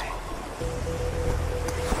 Bye-bye.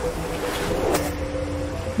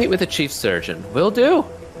 Meet with the chief surgeon. Will do.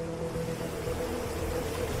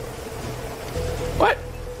 What?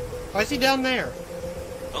 Why is he down there?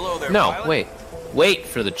 Hello there, No, pilot. wait. Wait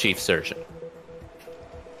for the chief surgeon.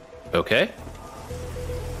 Okay.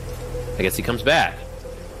 I guess he comes back.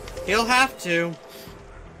 He'll have to.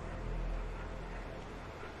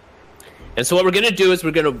 And so what we're gonna do is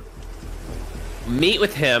we're gonna meet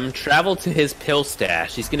with him, travel to his pill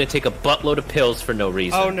stash. He's gonna take a buttload of pills for no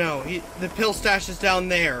reason. Oh no, the pill stash is down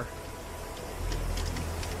there.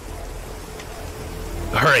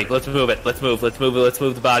 Hurry, let's move it. Let's move the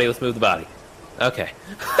body. Let's move the body. Okay.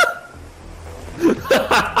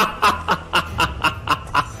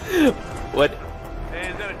 What? Hey,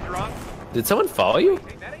 is that a drunk? Did someone follow you?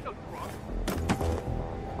 Hey, that ain't no drunk.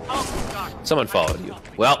 Oh, God. Someone followed you.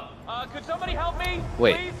 Well, Could somebody help me?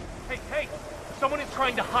 Wait. Please? Hey, someone is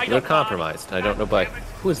trying to hide you're a body. compromised. I don't know by...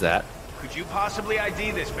 Who is that? Could you possibly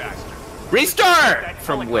ID this bastard? Restart!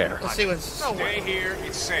 From where? Let's see what's... Stay here.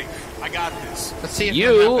 It's safe. I got this. Let's see if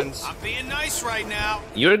You- that happens. I'm being nice right now.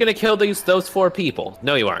 You're gonna kill those 4 people.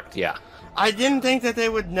 No, you aren't. Yeah. I didn't think that they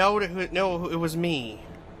would know it was me.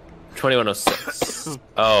 2106.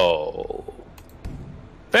 Oh.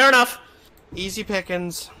 Fair enough. Easy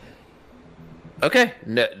pickings. Okay.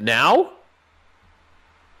 Now?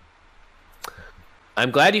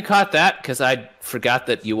 I'm glad you caught that, because I forgot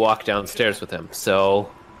that you walked downstairs with him. So...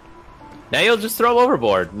 Now you'll just throw him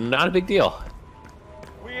overboard. Not a big deal.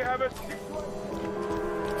 We have a...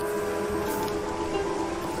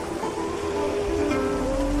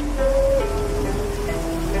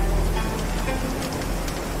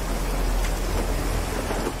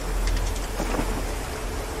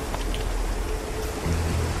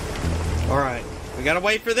 Alright. We gotta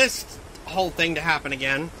wait for this whole thing to happen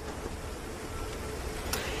again.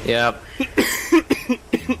 Yep.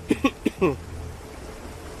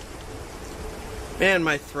 Man,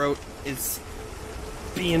 my throat is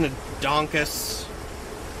being a donkus.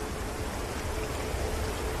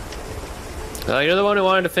 You're the one who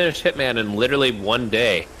wanted to finish Hitman in literally 1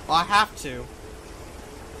 day. Well, I have to.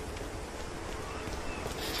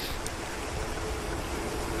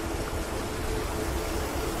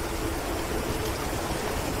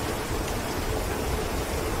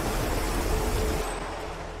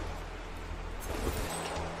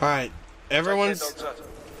 Alright, everyone's...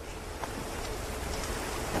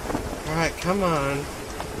 Alright, come on.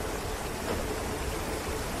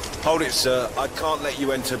 Hold it, sir. I can't let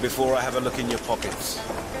you enter before I have a look in your pockets.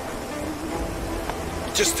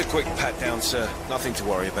 Just a quick pat down, sir. Nothing to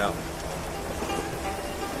worry about.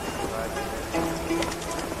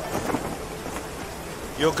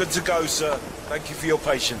 You're good to go, sir. Thank you for your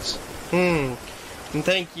patience. And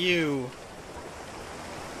thank you.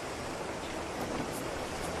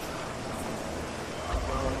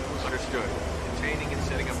 Understood. Containing and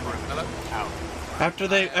setting up perimeter. Out. After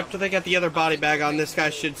they get the other body bag on, this guy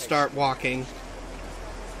should start walking.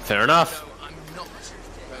 Fair enough. I'm not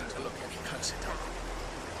going to look any closer.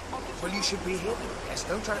 Well, you should be here. Yes,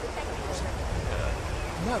 don't try to...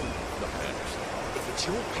 No. Look, if it's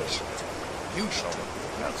your patient, you should talk.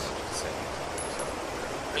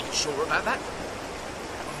 Are you sure about that?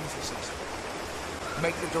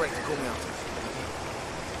 Make the director call me after.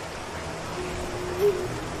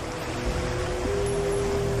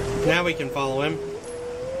 Now we can follow him.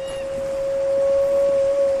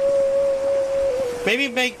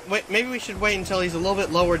 Maybe we should wait until he's a little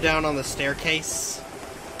bit lower down on the staircase.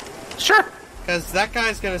 Sure. Because that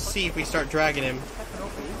guy's gonna see if we start dragging him.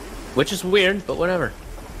 Which is weird, but whatever.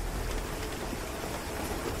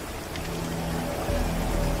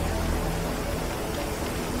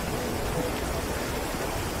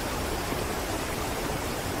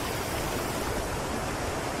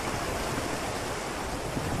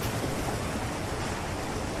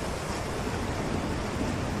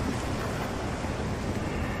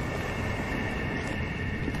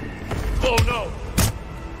 Oh no!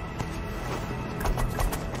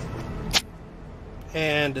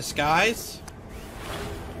 And disguise.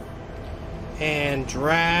 And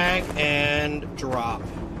drag and drop.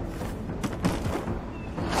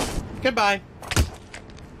 Goodbye.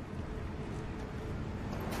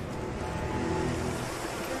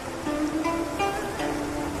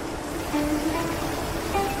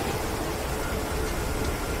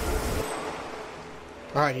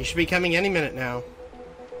 Alright, he should be coming any minute now.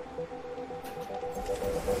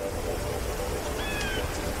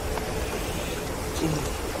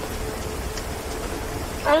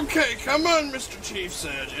 Okay, come on, Mr. Chief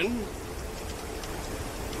Surgeon.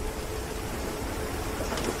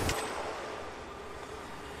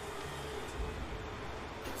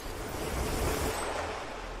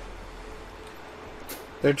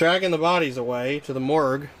 They're dragging the bodies away to the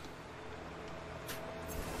morgue.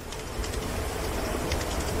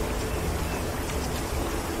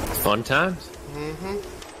 Fun times. Mm-hmm.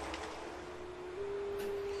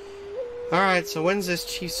 Alright, so when's this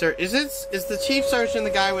chief surgeon? Is the chief surgeon the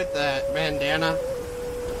guy with the bandana?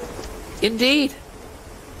 Indeed.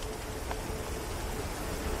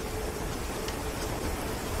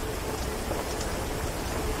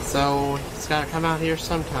 So he's gotta come out here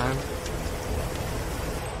sometime.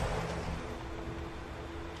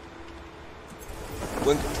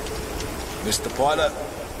 Mr. Pilot.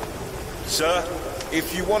 Sir,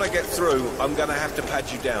 if you want to get through, I'm gonna have to pad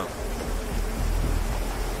you down.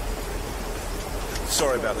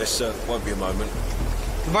 Sorry about this, sir. Won't be a moment.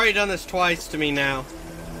 You've already done this twice to me now.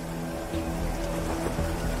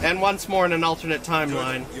 And once more in an alternate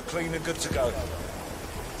timeline. Good. You're clean and good to go.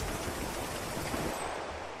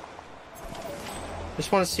 Just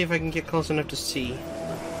want to see if I can get close enough to see.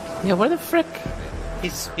 Yeah, where the frick?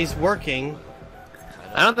 He's working.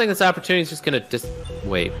 I don't think this opportunity is just gonna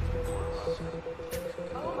wait.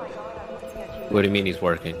 What do you mean he's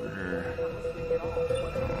working?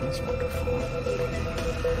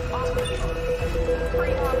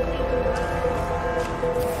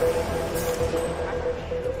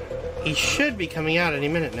 He should be coming out any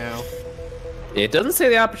minute now. It doesn't say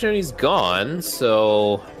the opportunity's gone,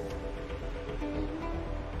 so...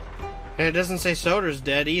 And it doesn't say SODERS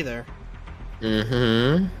dead either.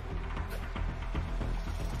 Mm-hmm.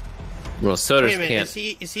 Well, SODERS Wait a minute,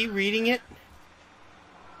 can't... is he reading it?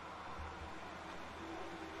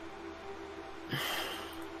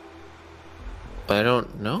 I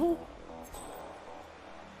don't know.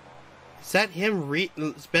 Is that him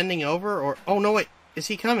bending over, or... Oh, no, wait. Is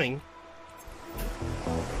he coming?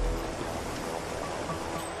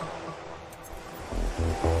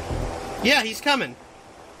 Yeah, he's coming.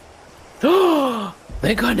 Oh,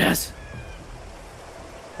 thank goodness.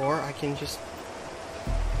 Or I can just...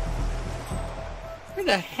 Where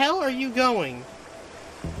the hell are you going?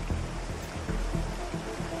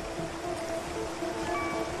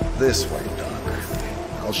 This way, Doc.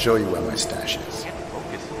 I'll show you where my stash is.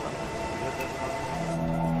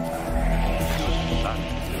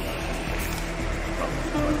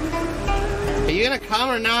 Are you gonna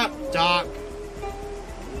come or not, Doc?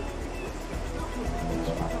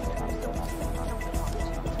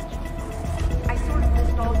 I sort of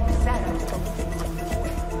missed all you said.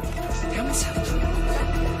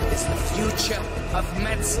 YAMAZAKI is the future of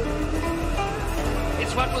medicine.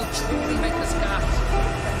 It's what will truly make us gods.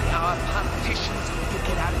 Our politicians need to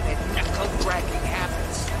get out of their knuckle-dragging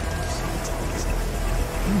habits.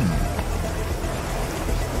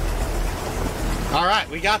 All right,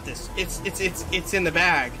 we got this. It's in the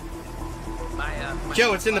bag.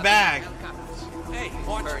 Joe, it's in the bag. Hey,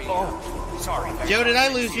 what? Oh, sorry. Joe, did I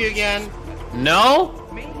lose you again? No.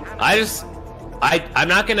 I'm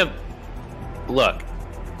not gonna... Look.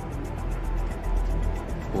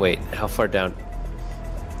 Wait, how far down?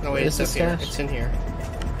 No, wait, it's up here. It's in here.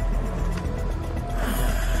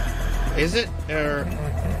 Is it? Or...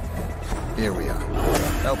 Here we are.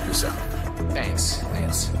 Help yourself. Thanks,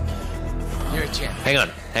 Niels. You're a champ. Hang on.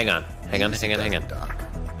 Hang on. I'm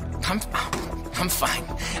fine.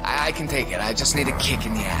 I can take it. I just need a kick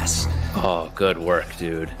in the ass. Oh, good work,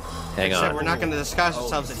 dude. Hang on. We're not going to disguise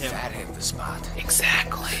ourselves at him. That hit the spot.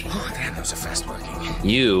 Exactly. Oh, damn, Those are fast working.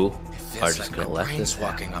 You are just gonna let this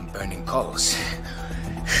walking on burning coals.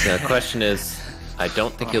 The question is, I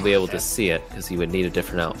don't think you'll be able to see it because you would need a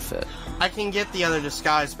different outfit. I can get the other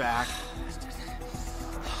disguise back.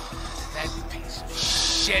 That piece of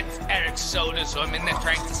shit, Eric SODERS, who I'm in there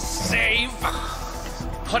trying to save,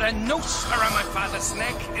 put a noose around my father's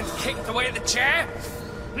neck and kicked away the chair?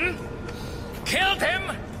 Killed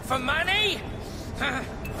him for money?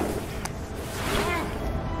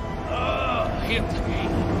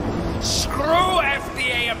 HITMAN. Screw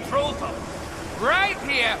FDA approval. Right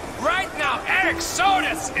here, right now, Eric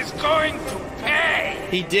SODERS is going to pay!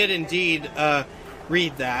 He did indeed,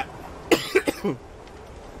 read that.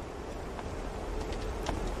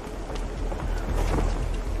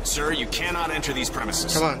 Sir, you cannot enter these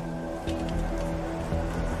premises. Come on.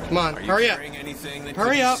 Come on, Are you hurry up. carrying anything that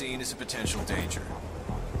Hurry could up. be seen as a potential danger?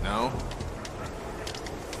 No?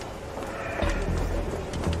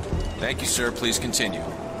 Thank you, sir. Please continue.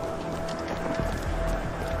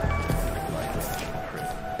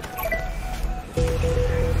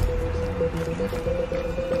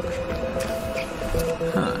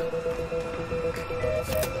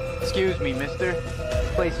 Excuse me, mister.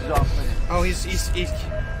 This place is off limits. Oh, he's...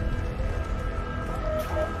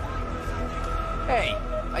 Hey,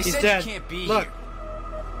 I He's said dead. you can't be Look. here.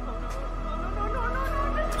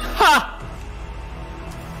 Ha!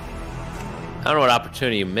 I don't know what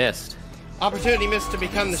opportunity you missed. Opportunity missed to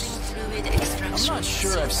become the... I'm not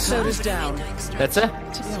sure I've SODERS down. That's it?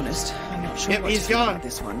 To be honest, I'm not sure Yep, what he's to think gone. about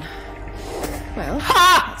this one. Well,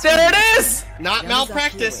 Ha! There it is! Not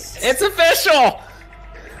malpractice. It's official!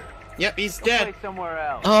 Yep, he's dead. Somewhere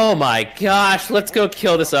else. Oh my gosh, let's go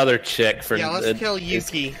kill this other chick for... Yeah, let's kill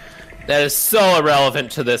Yuki. That is so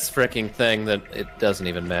irrelevant to this freaking thing that it doesn't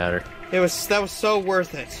even matter. That was so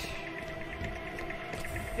worth it.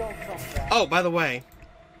 Oh, by the way.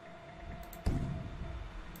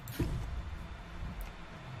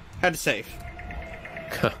 Had to save.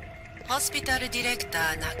 Hospital Director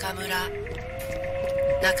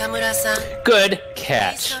Nakamura-san. Good Please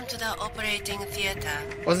catch. come to the operating theater.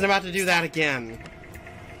 Wasn't about to do that again.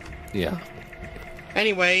 Yeah.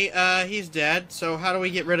 Anyway, he's dead, so how do we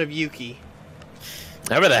get rid of Yuki?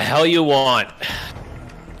 Whatever the hell you want.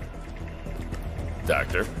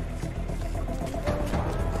 Doctor.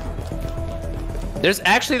 There's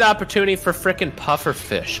actually the opportunity for frickin'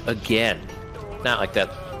 pufferfish again. Not like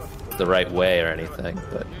that's the right way or anything,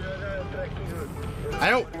 but I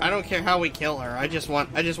don't care how we kill her. I just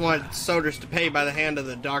want SODERS to pay by the hand of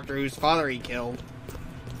the doctor whose father he killed.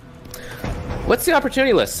 what's the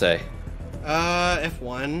opportunity list say?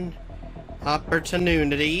 F1.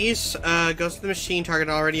 Opportunities. Goes to the machine target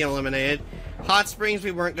already eliminated. Hot springs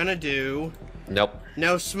we weren't gonna do. Nope.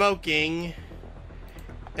 No smoking.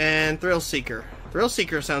 And Thrill Seeker. Thrill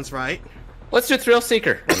Seeker sounds right. Let's do Thrill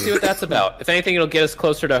Seeker. Let's see what that's about. If anything, it'll get us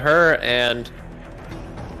closer to her, and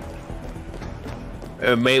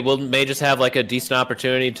we'll just have like a decent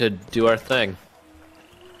opportunity to do our thing.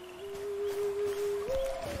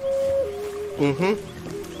 Mm-hmm.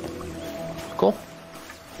 Cool.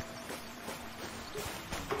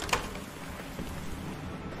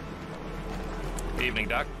 Evening,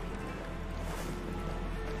 Doc.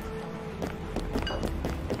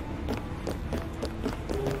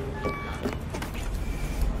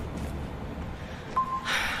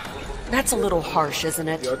 That's a little harsh, isn't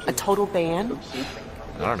it? A total ban?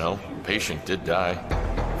 I don't know. Patient did die.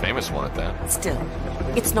 Famous one at that. Still,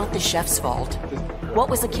 it's not the chef's fault. What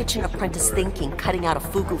was a kitchen apprentice thinking, cutting out a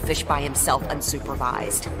fugu fish by himself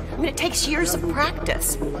unsupervised? I mean, it takes years of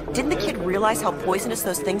practice. Didn't the kid realize how poisonous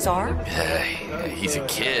those things are? He's a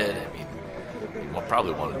kid. I mean,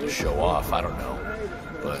 probably wanted to show off. I don't know.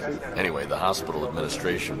 But anyway, the hospital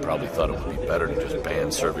administration probably thought it would be better to just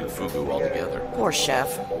ban serving fugu altogether. Poor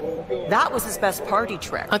chef. That was his best party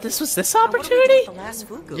trick. This was this opportunity? The last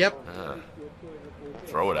fugu. Yep.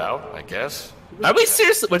 Throw it out, I guess. Are we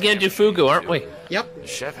seriously? We're gonna do fugu, aren't we? Yep. The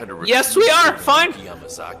chef had to Yes, we are. Fine.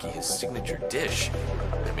 YAMAZAKI, his signature dish.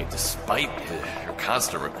 I mean, despite her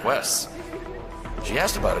constant requests. She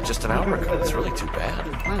asked about it just an hour ago. It's really too bad.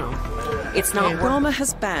 Wow. It's not Gama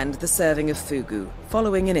has banned the serving of fugu,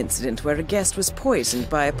 following an incident where a guest was poisoned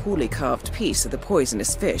by a poorly carved piece of the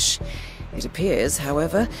poisonous fish. It appears,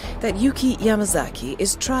 however, that Yuki Yamazaki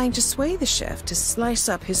is trying to sway the chef to slice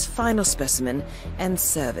up his final specimen and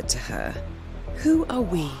serve it to her. Who are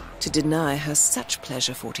we to deny her such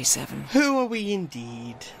pleasure, 47? Who are we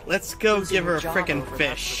indeed? Let's go give her a frickin'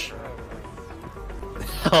 fish.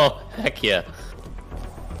 Oh, heck yeah.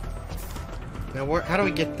 Now, how do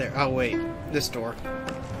we get there? Oh, wait. This door.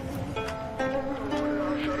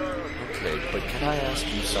 Okay, But can I ask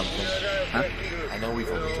you something? Huh? I know we've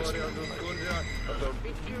only just met.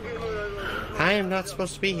 I am not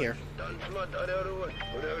supposed to be here.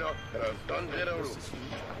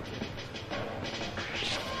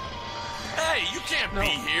 Hey, you can't be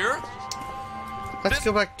here! Let's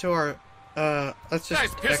go back to our, let's just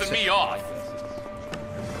This guy's pissing me off!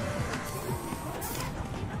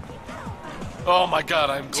 Oh my god,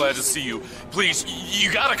 I'm glad to see you. Please,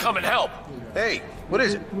 you gotta come and help! Hey, what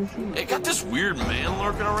is it? Hey, got this weird man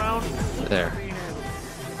lurking around? There.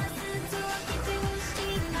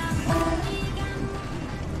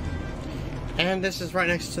 And this is right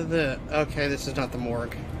next to the... Okay, this is not the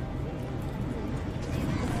morgue.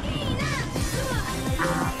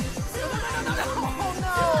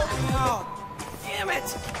 Oh, damn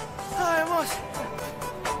it! I almost...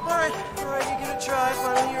 Alright, you get a try,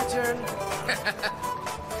 finally your turn.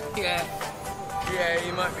 Yeah,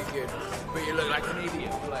 you might be good, but you look like an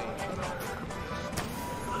idiot playing.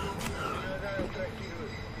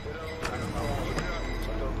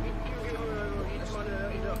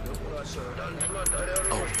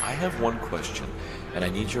 Oh, I have one question, and I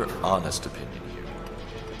need your honest opinion here.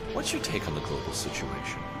 What's your take on the global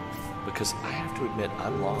situation? Because I have to admit,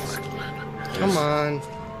 I'm lost. Come on.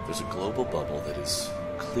 There's a global bubble that is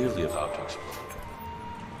clearly about to explode.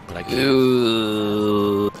 But I can't...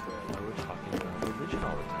 Ooh. Why we're talking about religion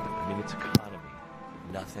all the time? I mean, it's economy.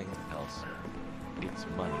 Nothing else. It's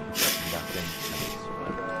money. Nothing else.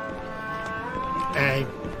 I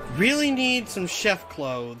really need some chef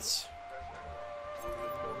clothes.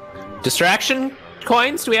 Distraction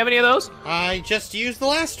coins? Do we have any of those? I just used the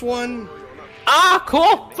last one. Ah,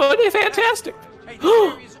 cool. Fantastic.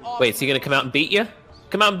 Wait, is he gonna come out and beat you?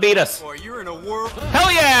 Come out and beat us. Boy, you're in a world.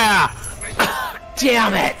 Hell yeah!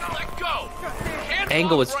 Damn it! Let go.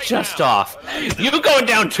 Angle was just off. You going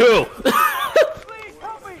down too.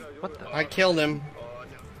 What the? I killed him.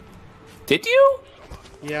 Did you?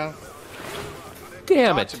 Yeah.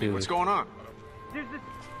 Damn it, dude. What's going on? There's this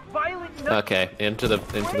violent... Okay, into the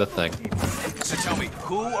thing. So tell me,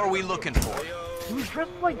 who are we looking for? He was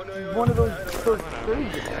dressed like one of those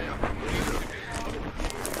surgeons.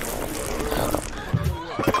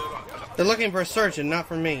 They're looking for a surgeon, not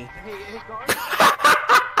for me.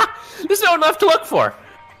 There's no one left to look for.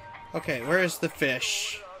 Okay, where is the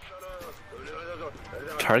fish?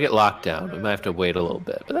 Target lockdown. We might have to wait a little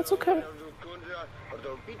bit, but that's okay.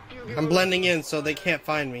 I'm blending in so they can't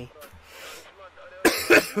find me.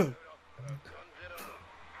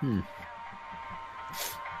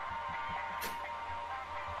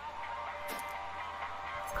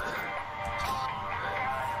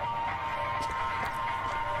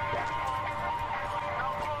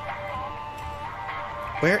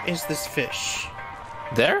 Where is this fish?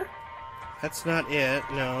 There? That's not it,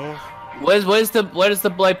 no. What does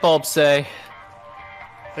the light bulb say?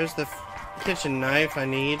 There's the kitchen knife I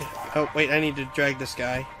need. Oh, wait, I need to drag this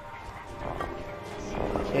guy.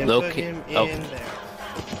 And put him in there.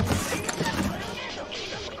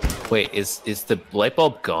 Wait, is the light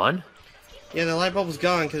bulb gone? Yeah, the light bulb is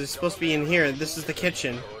gone because it's supposed to be in here. This is the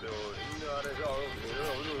kitchen. What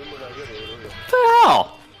the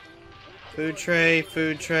hell? Food tray,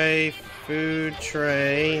 food tray, food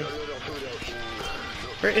tray.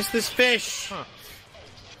 Where is this fish? Huh.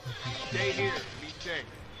 Stay here. Be safe.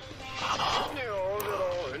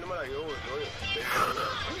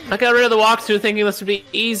 I got rid of the walkthrough thinking this would be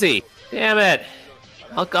easy. Damn it.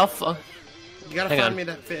 I'll go. You gotta find me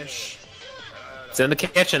that fish. It's in the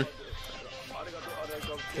kitchen.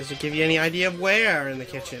 Does it give you any idea of where in the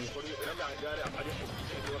kitchen?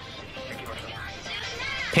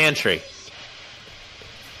 Pantry.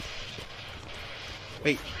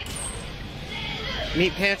 Wait.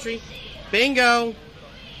 Meat pantry? Bingo!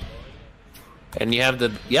 And you have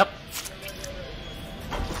the... Yep.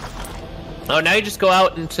 Oh, now you just go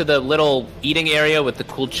out into the little eating area with the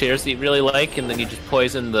cool chairs that you really like, and then you just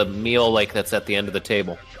poison the meal like that's at the end of the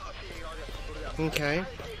table. Okay.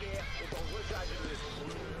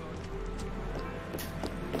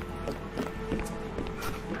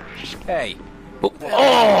 Hey.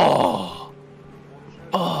 Oh!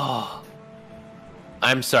 Oh!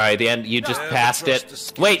 I'm sorry, the end. You just passed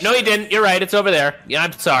it. Wait, no, you didn't. You're right. It's over there. Yeah,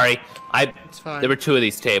 I'm sorry. It's fine. There were two of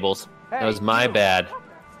these tables. That was my bad.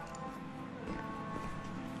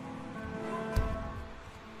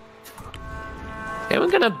 Okay,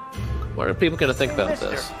 what are people gonna think about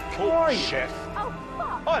this? Oh, Chef.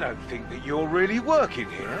 I don't think that you're really working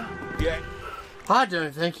here. Yeah. I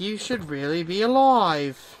don't think you should really be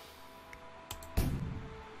alive.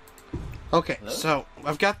 Okay, so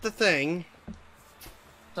I've got the thing.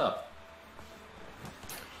 What's up?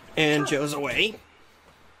 And Joe's away.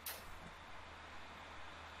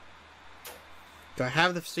 Do I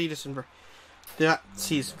have the Situs Inversus?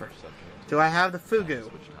 Do I have the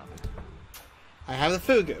Fugu? I have the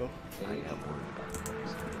Fugu.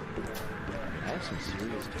 I have some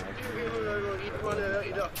serious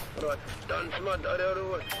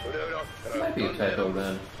might be a typo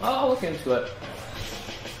then. I'll look into it.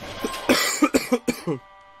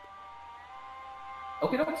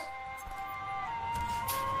 Okay, no.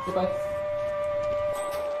 Goodbye.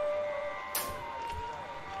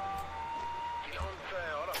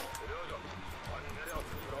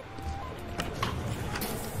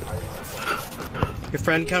 Your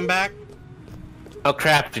friend come back? Oh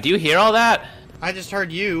crap, did you hear all that? I just heard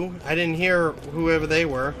you. I didn't hear whoever they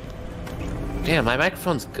were. Damn, my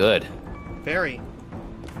microphone's good. Very.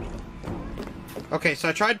 Okay, so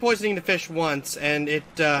I tried poisoning the fish once, and it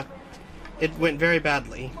went very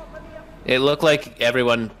badly. It looked like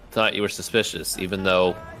everyone thought you were suspicious, even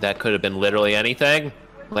though that could have been literally anything.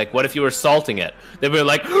 Like, what if you were salting it? They'd be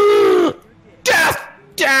like, death!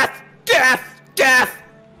 Death! Death! Death!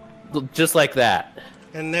 Just like that.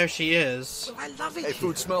 And there she is. I love it. Hey,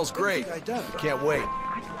 food smells great. I can't wait.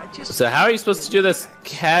 So how are you supposed to do this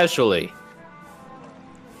casually?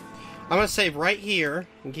 I'm gonna save right here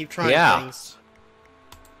and keep trying things.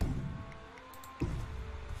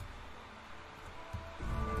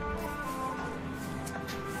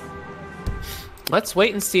 Let's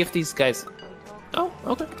wait and see if these guys... Oh,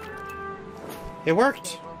 okay. It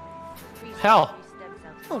worked. Hell.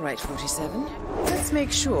 All right, 47. Let's make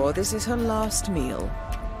sure this is her last meal.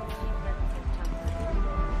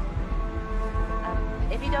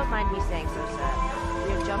 If you don't mind me saying so, sir,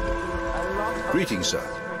 we have jumped through a lot of... Greetings, sir.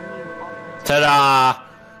 Ta-da!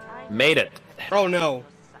 Made it. Oh, no.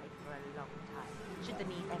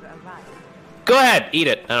 Go ahead, eat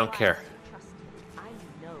it. I don't care.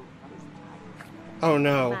 Oh,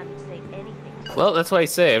 no. Well, that's why he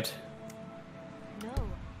saved.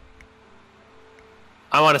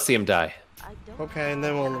 I want to see him die. Okay, and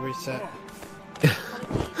then we'll reset.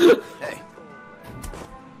 Hey.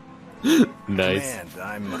 Nice.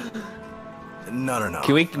 Man, No.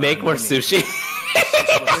 Can we make more sushi?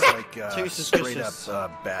 Like, straight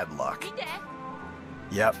up bad luck.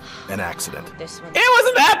 Yep, an accident. It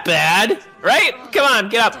wasn't that bad, right? Come on,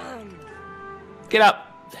 get up. Get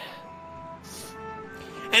up.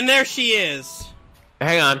 And there she is.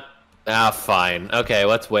 Hang on. Ah, fine. Okay,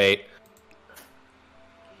 let's wait.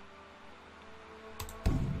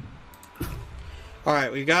 All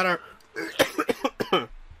right, we got our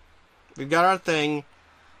we got our thing.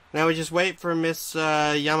 Now we just wait for Miss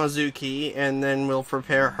YAMAZAKI, and then we'll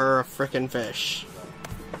prepare her a frickin' fish.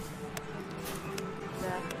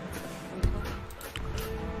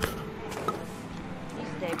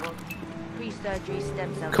 Stable. Pre-surgery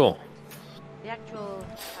stem cell. Cool. The actual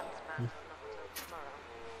transplant is not until tomorrow.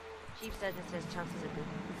 Chief surgeon says chances are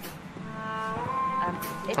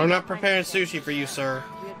good. I'm not preparing sushi for you, sir.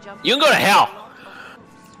 You can go to hell.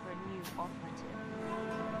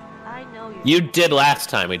 You did last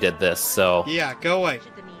time we did this, so... Yeah, go away.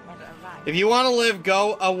 If you want to live,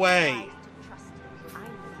 go away.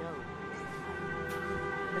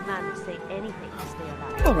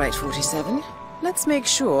 All right, 47. Let's make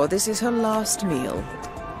sure this is her last meal.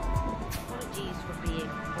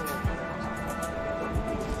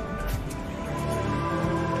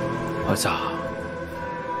 What's up?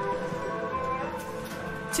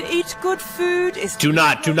 To eat good food is... Do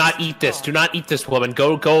not eat this. Do not eat this, woman.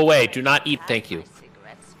 Go away. Do not eat. Thank you.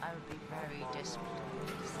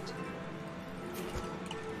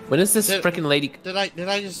 When is this frickin' lady... Did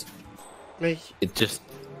I just... make... It just...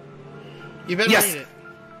 You better eat it.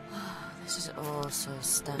 This is all so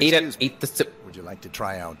stunning. Eat it. Eat the... Would you like to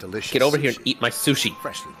try out delicious Get over here sushi? and eat my sushi.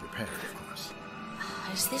 Freshly prepared, of course.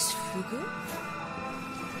 Is this fugu?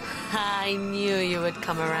 I knew you would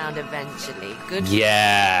come around eventually. Good.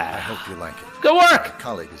 Yeah. I hope you like it. Good work. My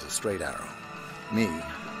colleague is a straight arrow. Me,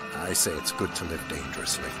 I say it's good to live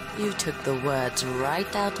dangerously. You took the words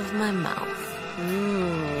right out of my mouth.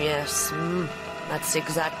 Yes. That's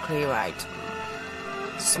exactly right.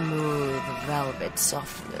 Smooth velvet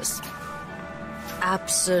softness.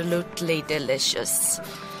 Absolutely delicious.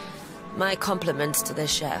 My compliments to the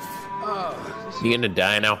chef. You gonna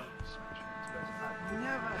die now?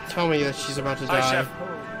 Tell me that she's about to die.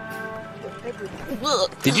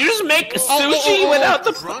 Did you just make sushi without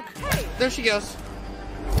the... There she goes.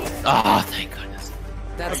 Oh, thank goodness.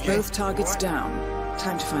 That's both targets down.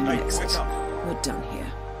 Time to find an exit. We're done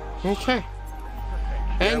here. Okay.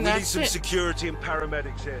 Yeah, And we need that's some it. security and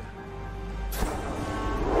paramedics here.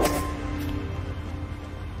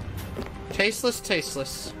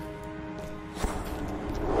 Tasteless.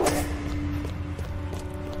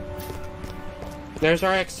 There's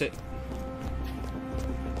our exit.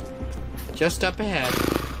 Just up ahead.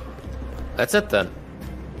 That's it then.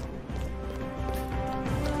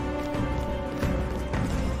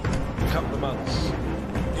 Couple of months.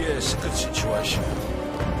 Yes, good situation.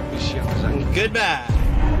 Miss YAMAZAKI. Goodbye.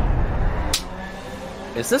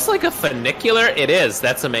 Is this like a funicular? It is.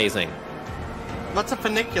 That's amazing. What's a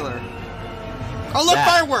funicular? Oh, look, That.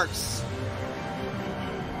 fireworks!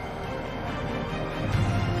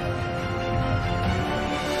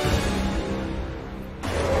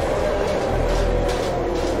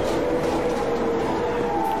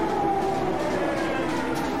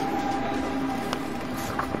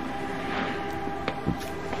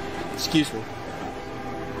 Excuse me.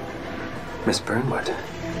 Miss Burnwood.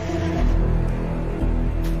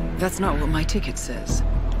 That's not what my ticket says.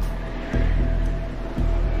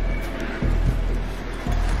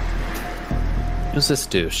 Who's this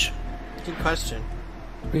douche? Good question.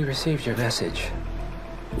 We received your message.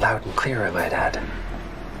 Loud and clear, I might add.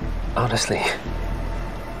 Honestly,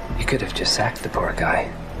 you could have just sacked the poor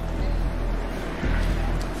guy.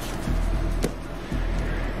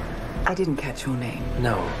 I didn't catch your name.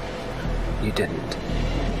 No, you didn't.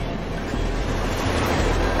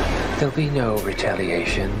 There'll be no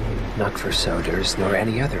retaliation, not for SODERS, nor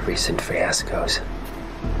any other recent fiascos.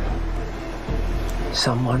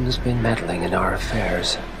 Someone's been meddling in our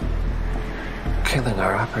affairs, killing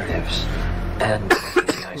our operatives, and making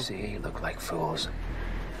the ICA look like fools.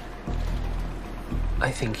 I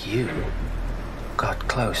think you got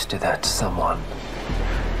close to that someone,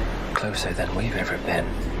 closer than we've ever been.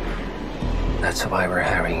 That's why we're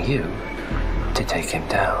hiring you to take him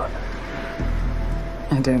down.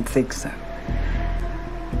 I don't think so.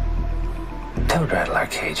 Don't rattle our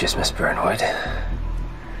cages, Miss Burnwood.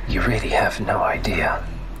 You really have no idea.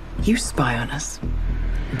 You spy on us,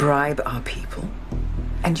 bribe our people,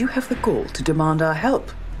 and you have the gall to demand our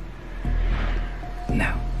help.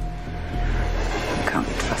 No. Can't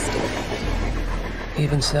be trusted.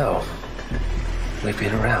 Even so, we've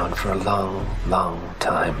been around for a long, long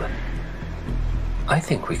time. I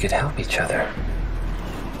think we could help each other.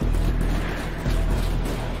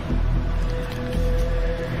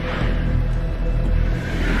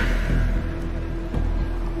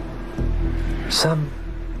 Some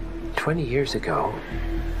 20 years ago,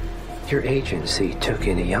 your agency took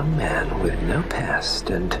in a young man with no past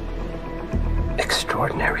and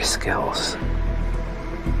extraordinary skills.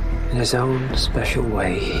 In his own special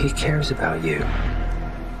way, he cares about you,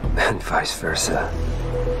 and vice versa.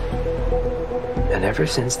 And ever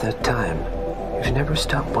since that time, you've never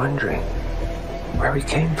stopped wondering where he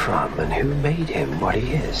came from and who made him what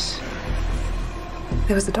he is.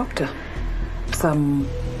 There was a doctor. Some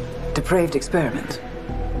depraved experiment.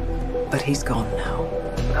 But he's gone now.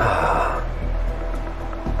 Ah.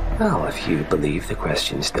 Well, if you believe the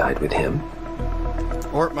questions died with him,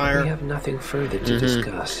 Ortmeyer. we have nothing further to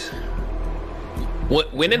discuss.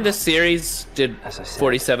 When in this series did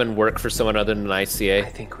 47 work for someone other than ICA? I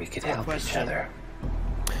think we could help each other.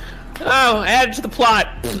 Oh, add it to the plot.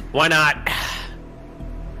 Why not?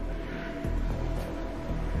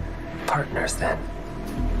 Partners, then.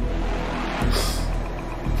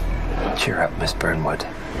 Cheer up, Miss Burnwood.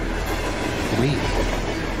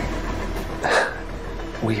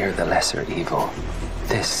 We are the lesser evil.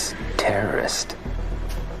 This terrorist.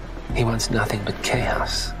 He wants nothing but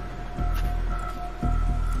chaos.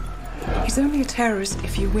 He's only a terrorist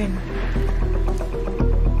if you win.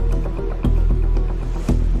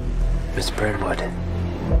 Miss Burnwood,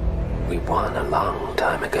 we won a long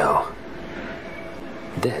time ago.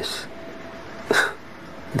 This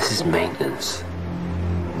is maintenance.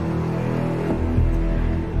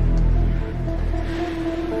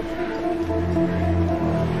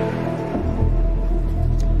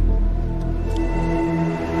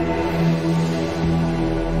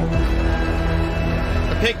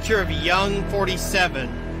 Picture of young 47.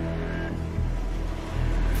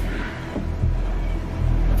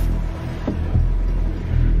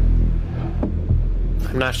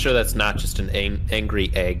 I'm not sure that's not just an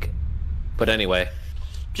angry egg, but anyway.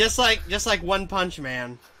 Just like One Punch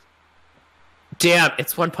Man. Damn,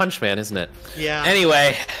 it's One Punch Man, isn't it? Yeah.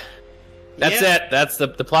 Anyway, that's it. That's the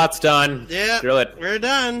plot's done. Yeah. Screw it. We're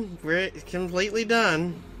done. We're completely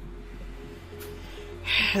done.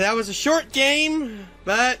 That was a short game,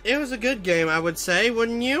 but it was a good game, I would say,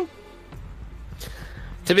 wouldn't you?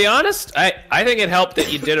 To be honest, I think it helped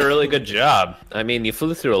that you did a really good job. I mean, you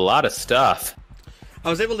flew through a lot of stuff. I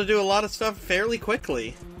was able to do a lot of stuff fairly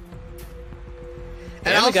quickly. And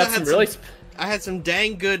And I we got some really... I had some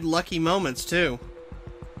dang good lucky moments, too.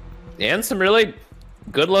 And some really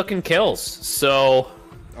good-looking kills, so...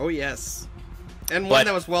 Oh, yes. And one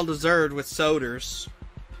that was well-deserved with SODERS.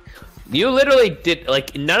 You literally did,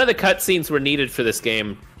 like, none of the cutscenes were needed for this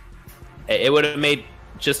game. It would have made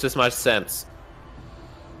just as much sense.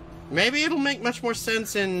 Maybe it'll make much more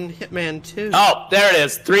sense in Hitman 2. Oh, there it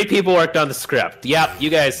is. 3 people worked on the script. Yep, you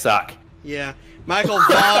guys suck. Yeah. Michael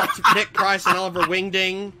Vogt, Nick Price, and Oliver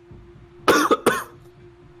Wingding.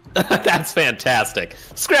 That's fantastic.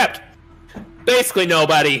 Script. Basically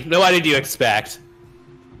nobody. Nobody do you expect.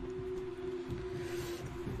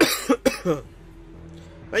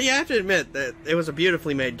 But you have to admit that it was a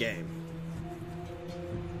beautifully made game.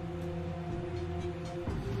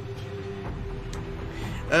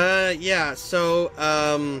 Yeah, so,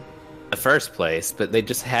 The first place, but they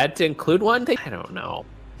just had to include one thing? I don't know.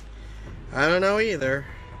 I don't know either.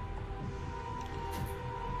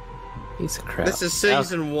 Piece of crap. This is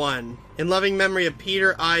Season 1. In loving memory of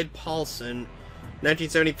Peter Ide Paulson,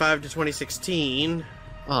 1975 to 2016.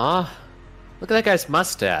 Aw. Look at that guy's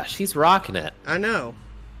mustache. He's rocking it. I know.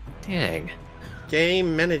 Dang.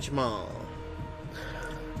 Game management.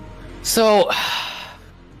 So, I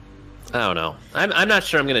don't know. I'm not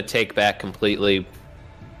sure I'm going to take back completely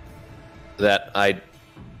that I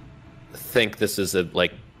think this is a,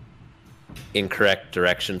 like, incorrect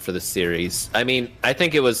direction for the series. I mean, I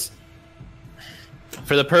think it was,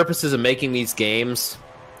 for the purposes of making these games,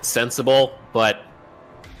 sensible, but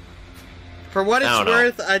for what it's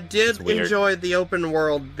worth, I did enjoy the open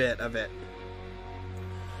world bit of it.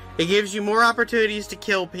 It gives you more opportunities to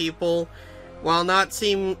kill people, while not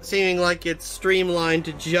seeming like it's streamlined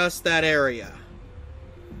to just that area.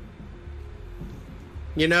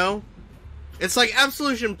 You know? It's like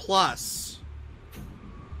Absolution Plus.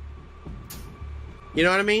 You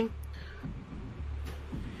know what I mean?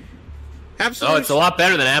 Absolution... Oh, it's a lot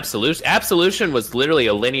better than Absolution. Absolution was literally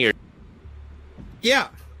a linear... Yeah.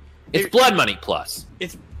 It's Blood Money Plus.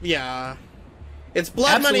 It's... Yeah. It's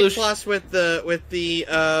Blood Money Plus with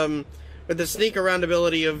the sneak around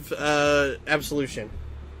ability of Absolution.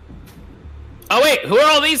 Oh wait, who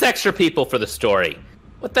are all these extra people for the story?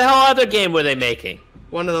 What the hell other game were they making?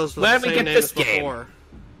 One of those was Where the did we same get name this as game?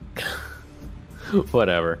 Before.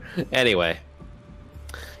 Whatever. Anyway.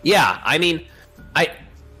 Yeah, I mean, I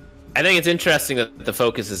think it's interesting that the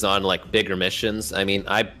focus is on, like, bigger missions. I mean,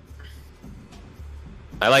 I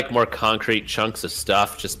like more concrete chunks of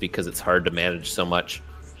stuff just because it's hard to manage so much.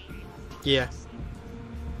 Yeah.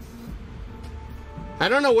 I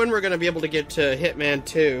don't know when we're going to be able to get to Hitman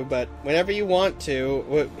 2, but whenever you want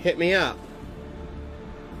to, hit me up.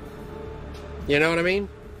 You know what I mean?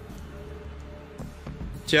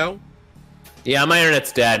 Joe? Yeah, my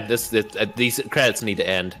internet's dead. These credits need to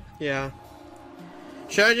end. Yeah.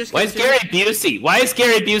 Should I just... Why is Gary Busey? Why is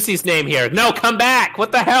Gary Busey's name here? No, come back!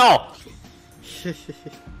 What the hell?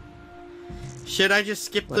 Should I just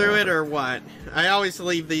skip through it or what? I always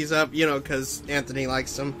leave these up, you know, because Anthony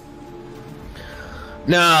likes them.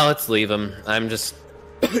 No, let's leave them. I'm just...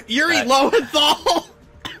 Yuri Lowenthal!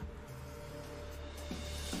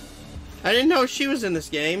 I didn't know she was in this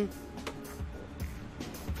game.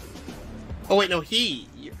 Oh wait, no, he...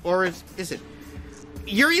 Or is it...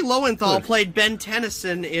 Yuri Lowenthal played Ben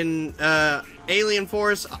Tennyson in Alien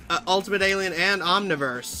Force, Ultimate Alien, and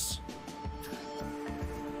Omniverse.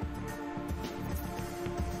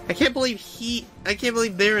 I can't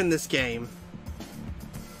believe they're in this game.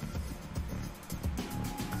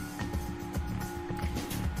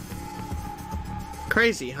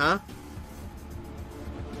 Crazy, huh?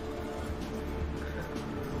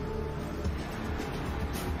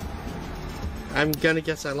 I'm gonna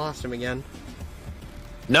guess I lost him again.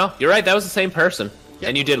 No, you're right. That was the same person,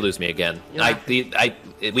 and you did lose me again. Yeah.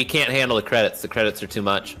 We can't handle the credits. The credits are too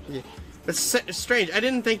much. Yeah. It's strange. I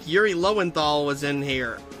didn't think Yuri Lowenthal was in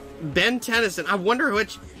here. Ben Tennyson. I wonder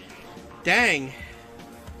which... Dang.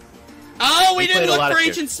 Oh, we didn't look for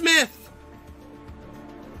Agent Smith!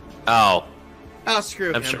 Oh. Oh, screw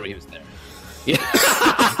him. I'm sure he was there.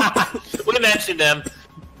 Yeah. We mentioned him.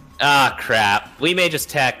 Ah, crap. We may just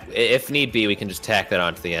tack... If need be, we can just tack that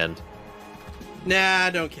onto the end. Nah,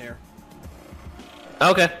 I don't care.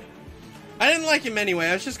 Okay. I didn't like him anyway.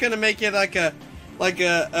 I was just gonna make it like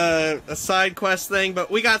a side quest thing, but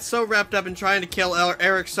we got so wrapped up in trying to kill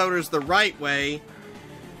Eric SODERS the right way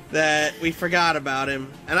that we forgot about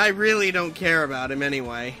him. And I really don't care about him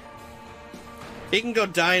anyway. He can go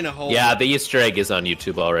die in a hole. Yeah, the Easter egg is on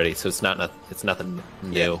YouTube already, so it's nothing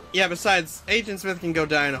new. Yeah, besides, Agent Smith can go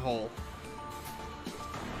die in a hole.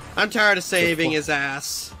 I'm tired of saving his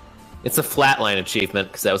ass. It's a flatline achievement,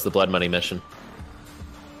 because that was the Blood Money mission.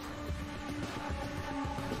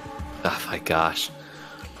 Oh my gosh.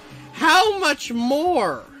 How much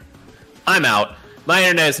more? I'm out. My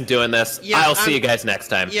internet isn't doing this. Yeah, I'll see you guys next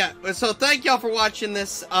time. Yeah, so thank y'all for watching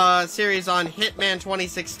this series on Hitman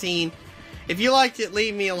 2016. If you liked it,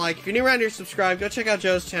 leave me a like. If you're new around here, subscribe. Go check out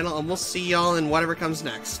Joe's channel, and we'll see y'all in whatever comes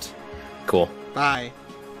next. Cool. Bye.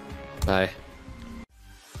 Bye.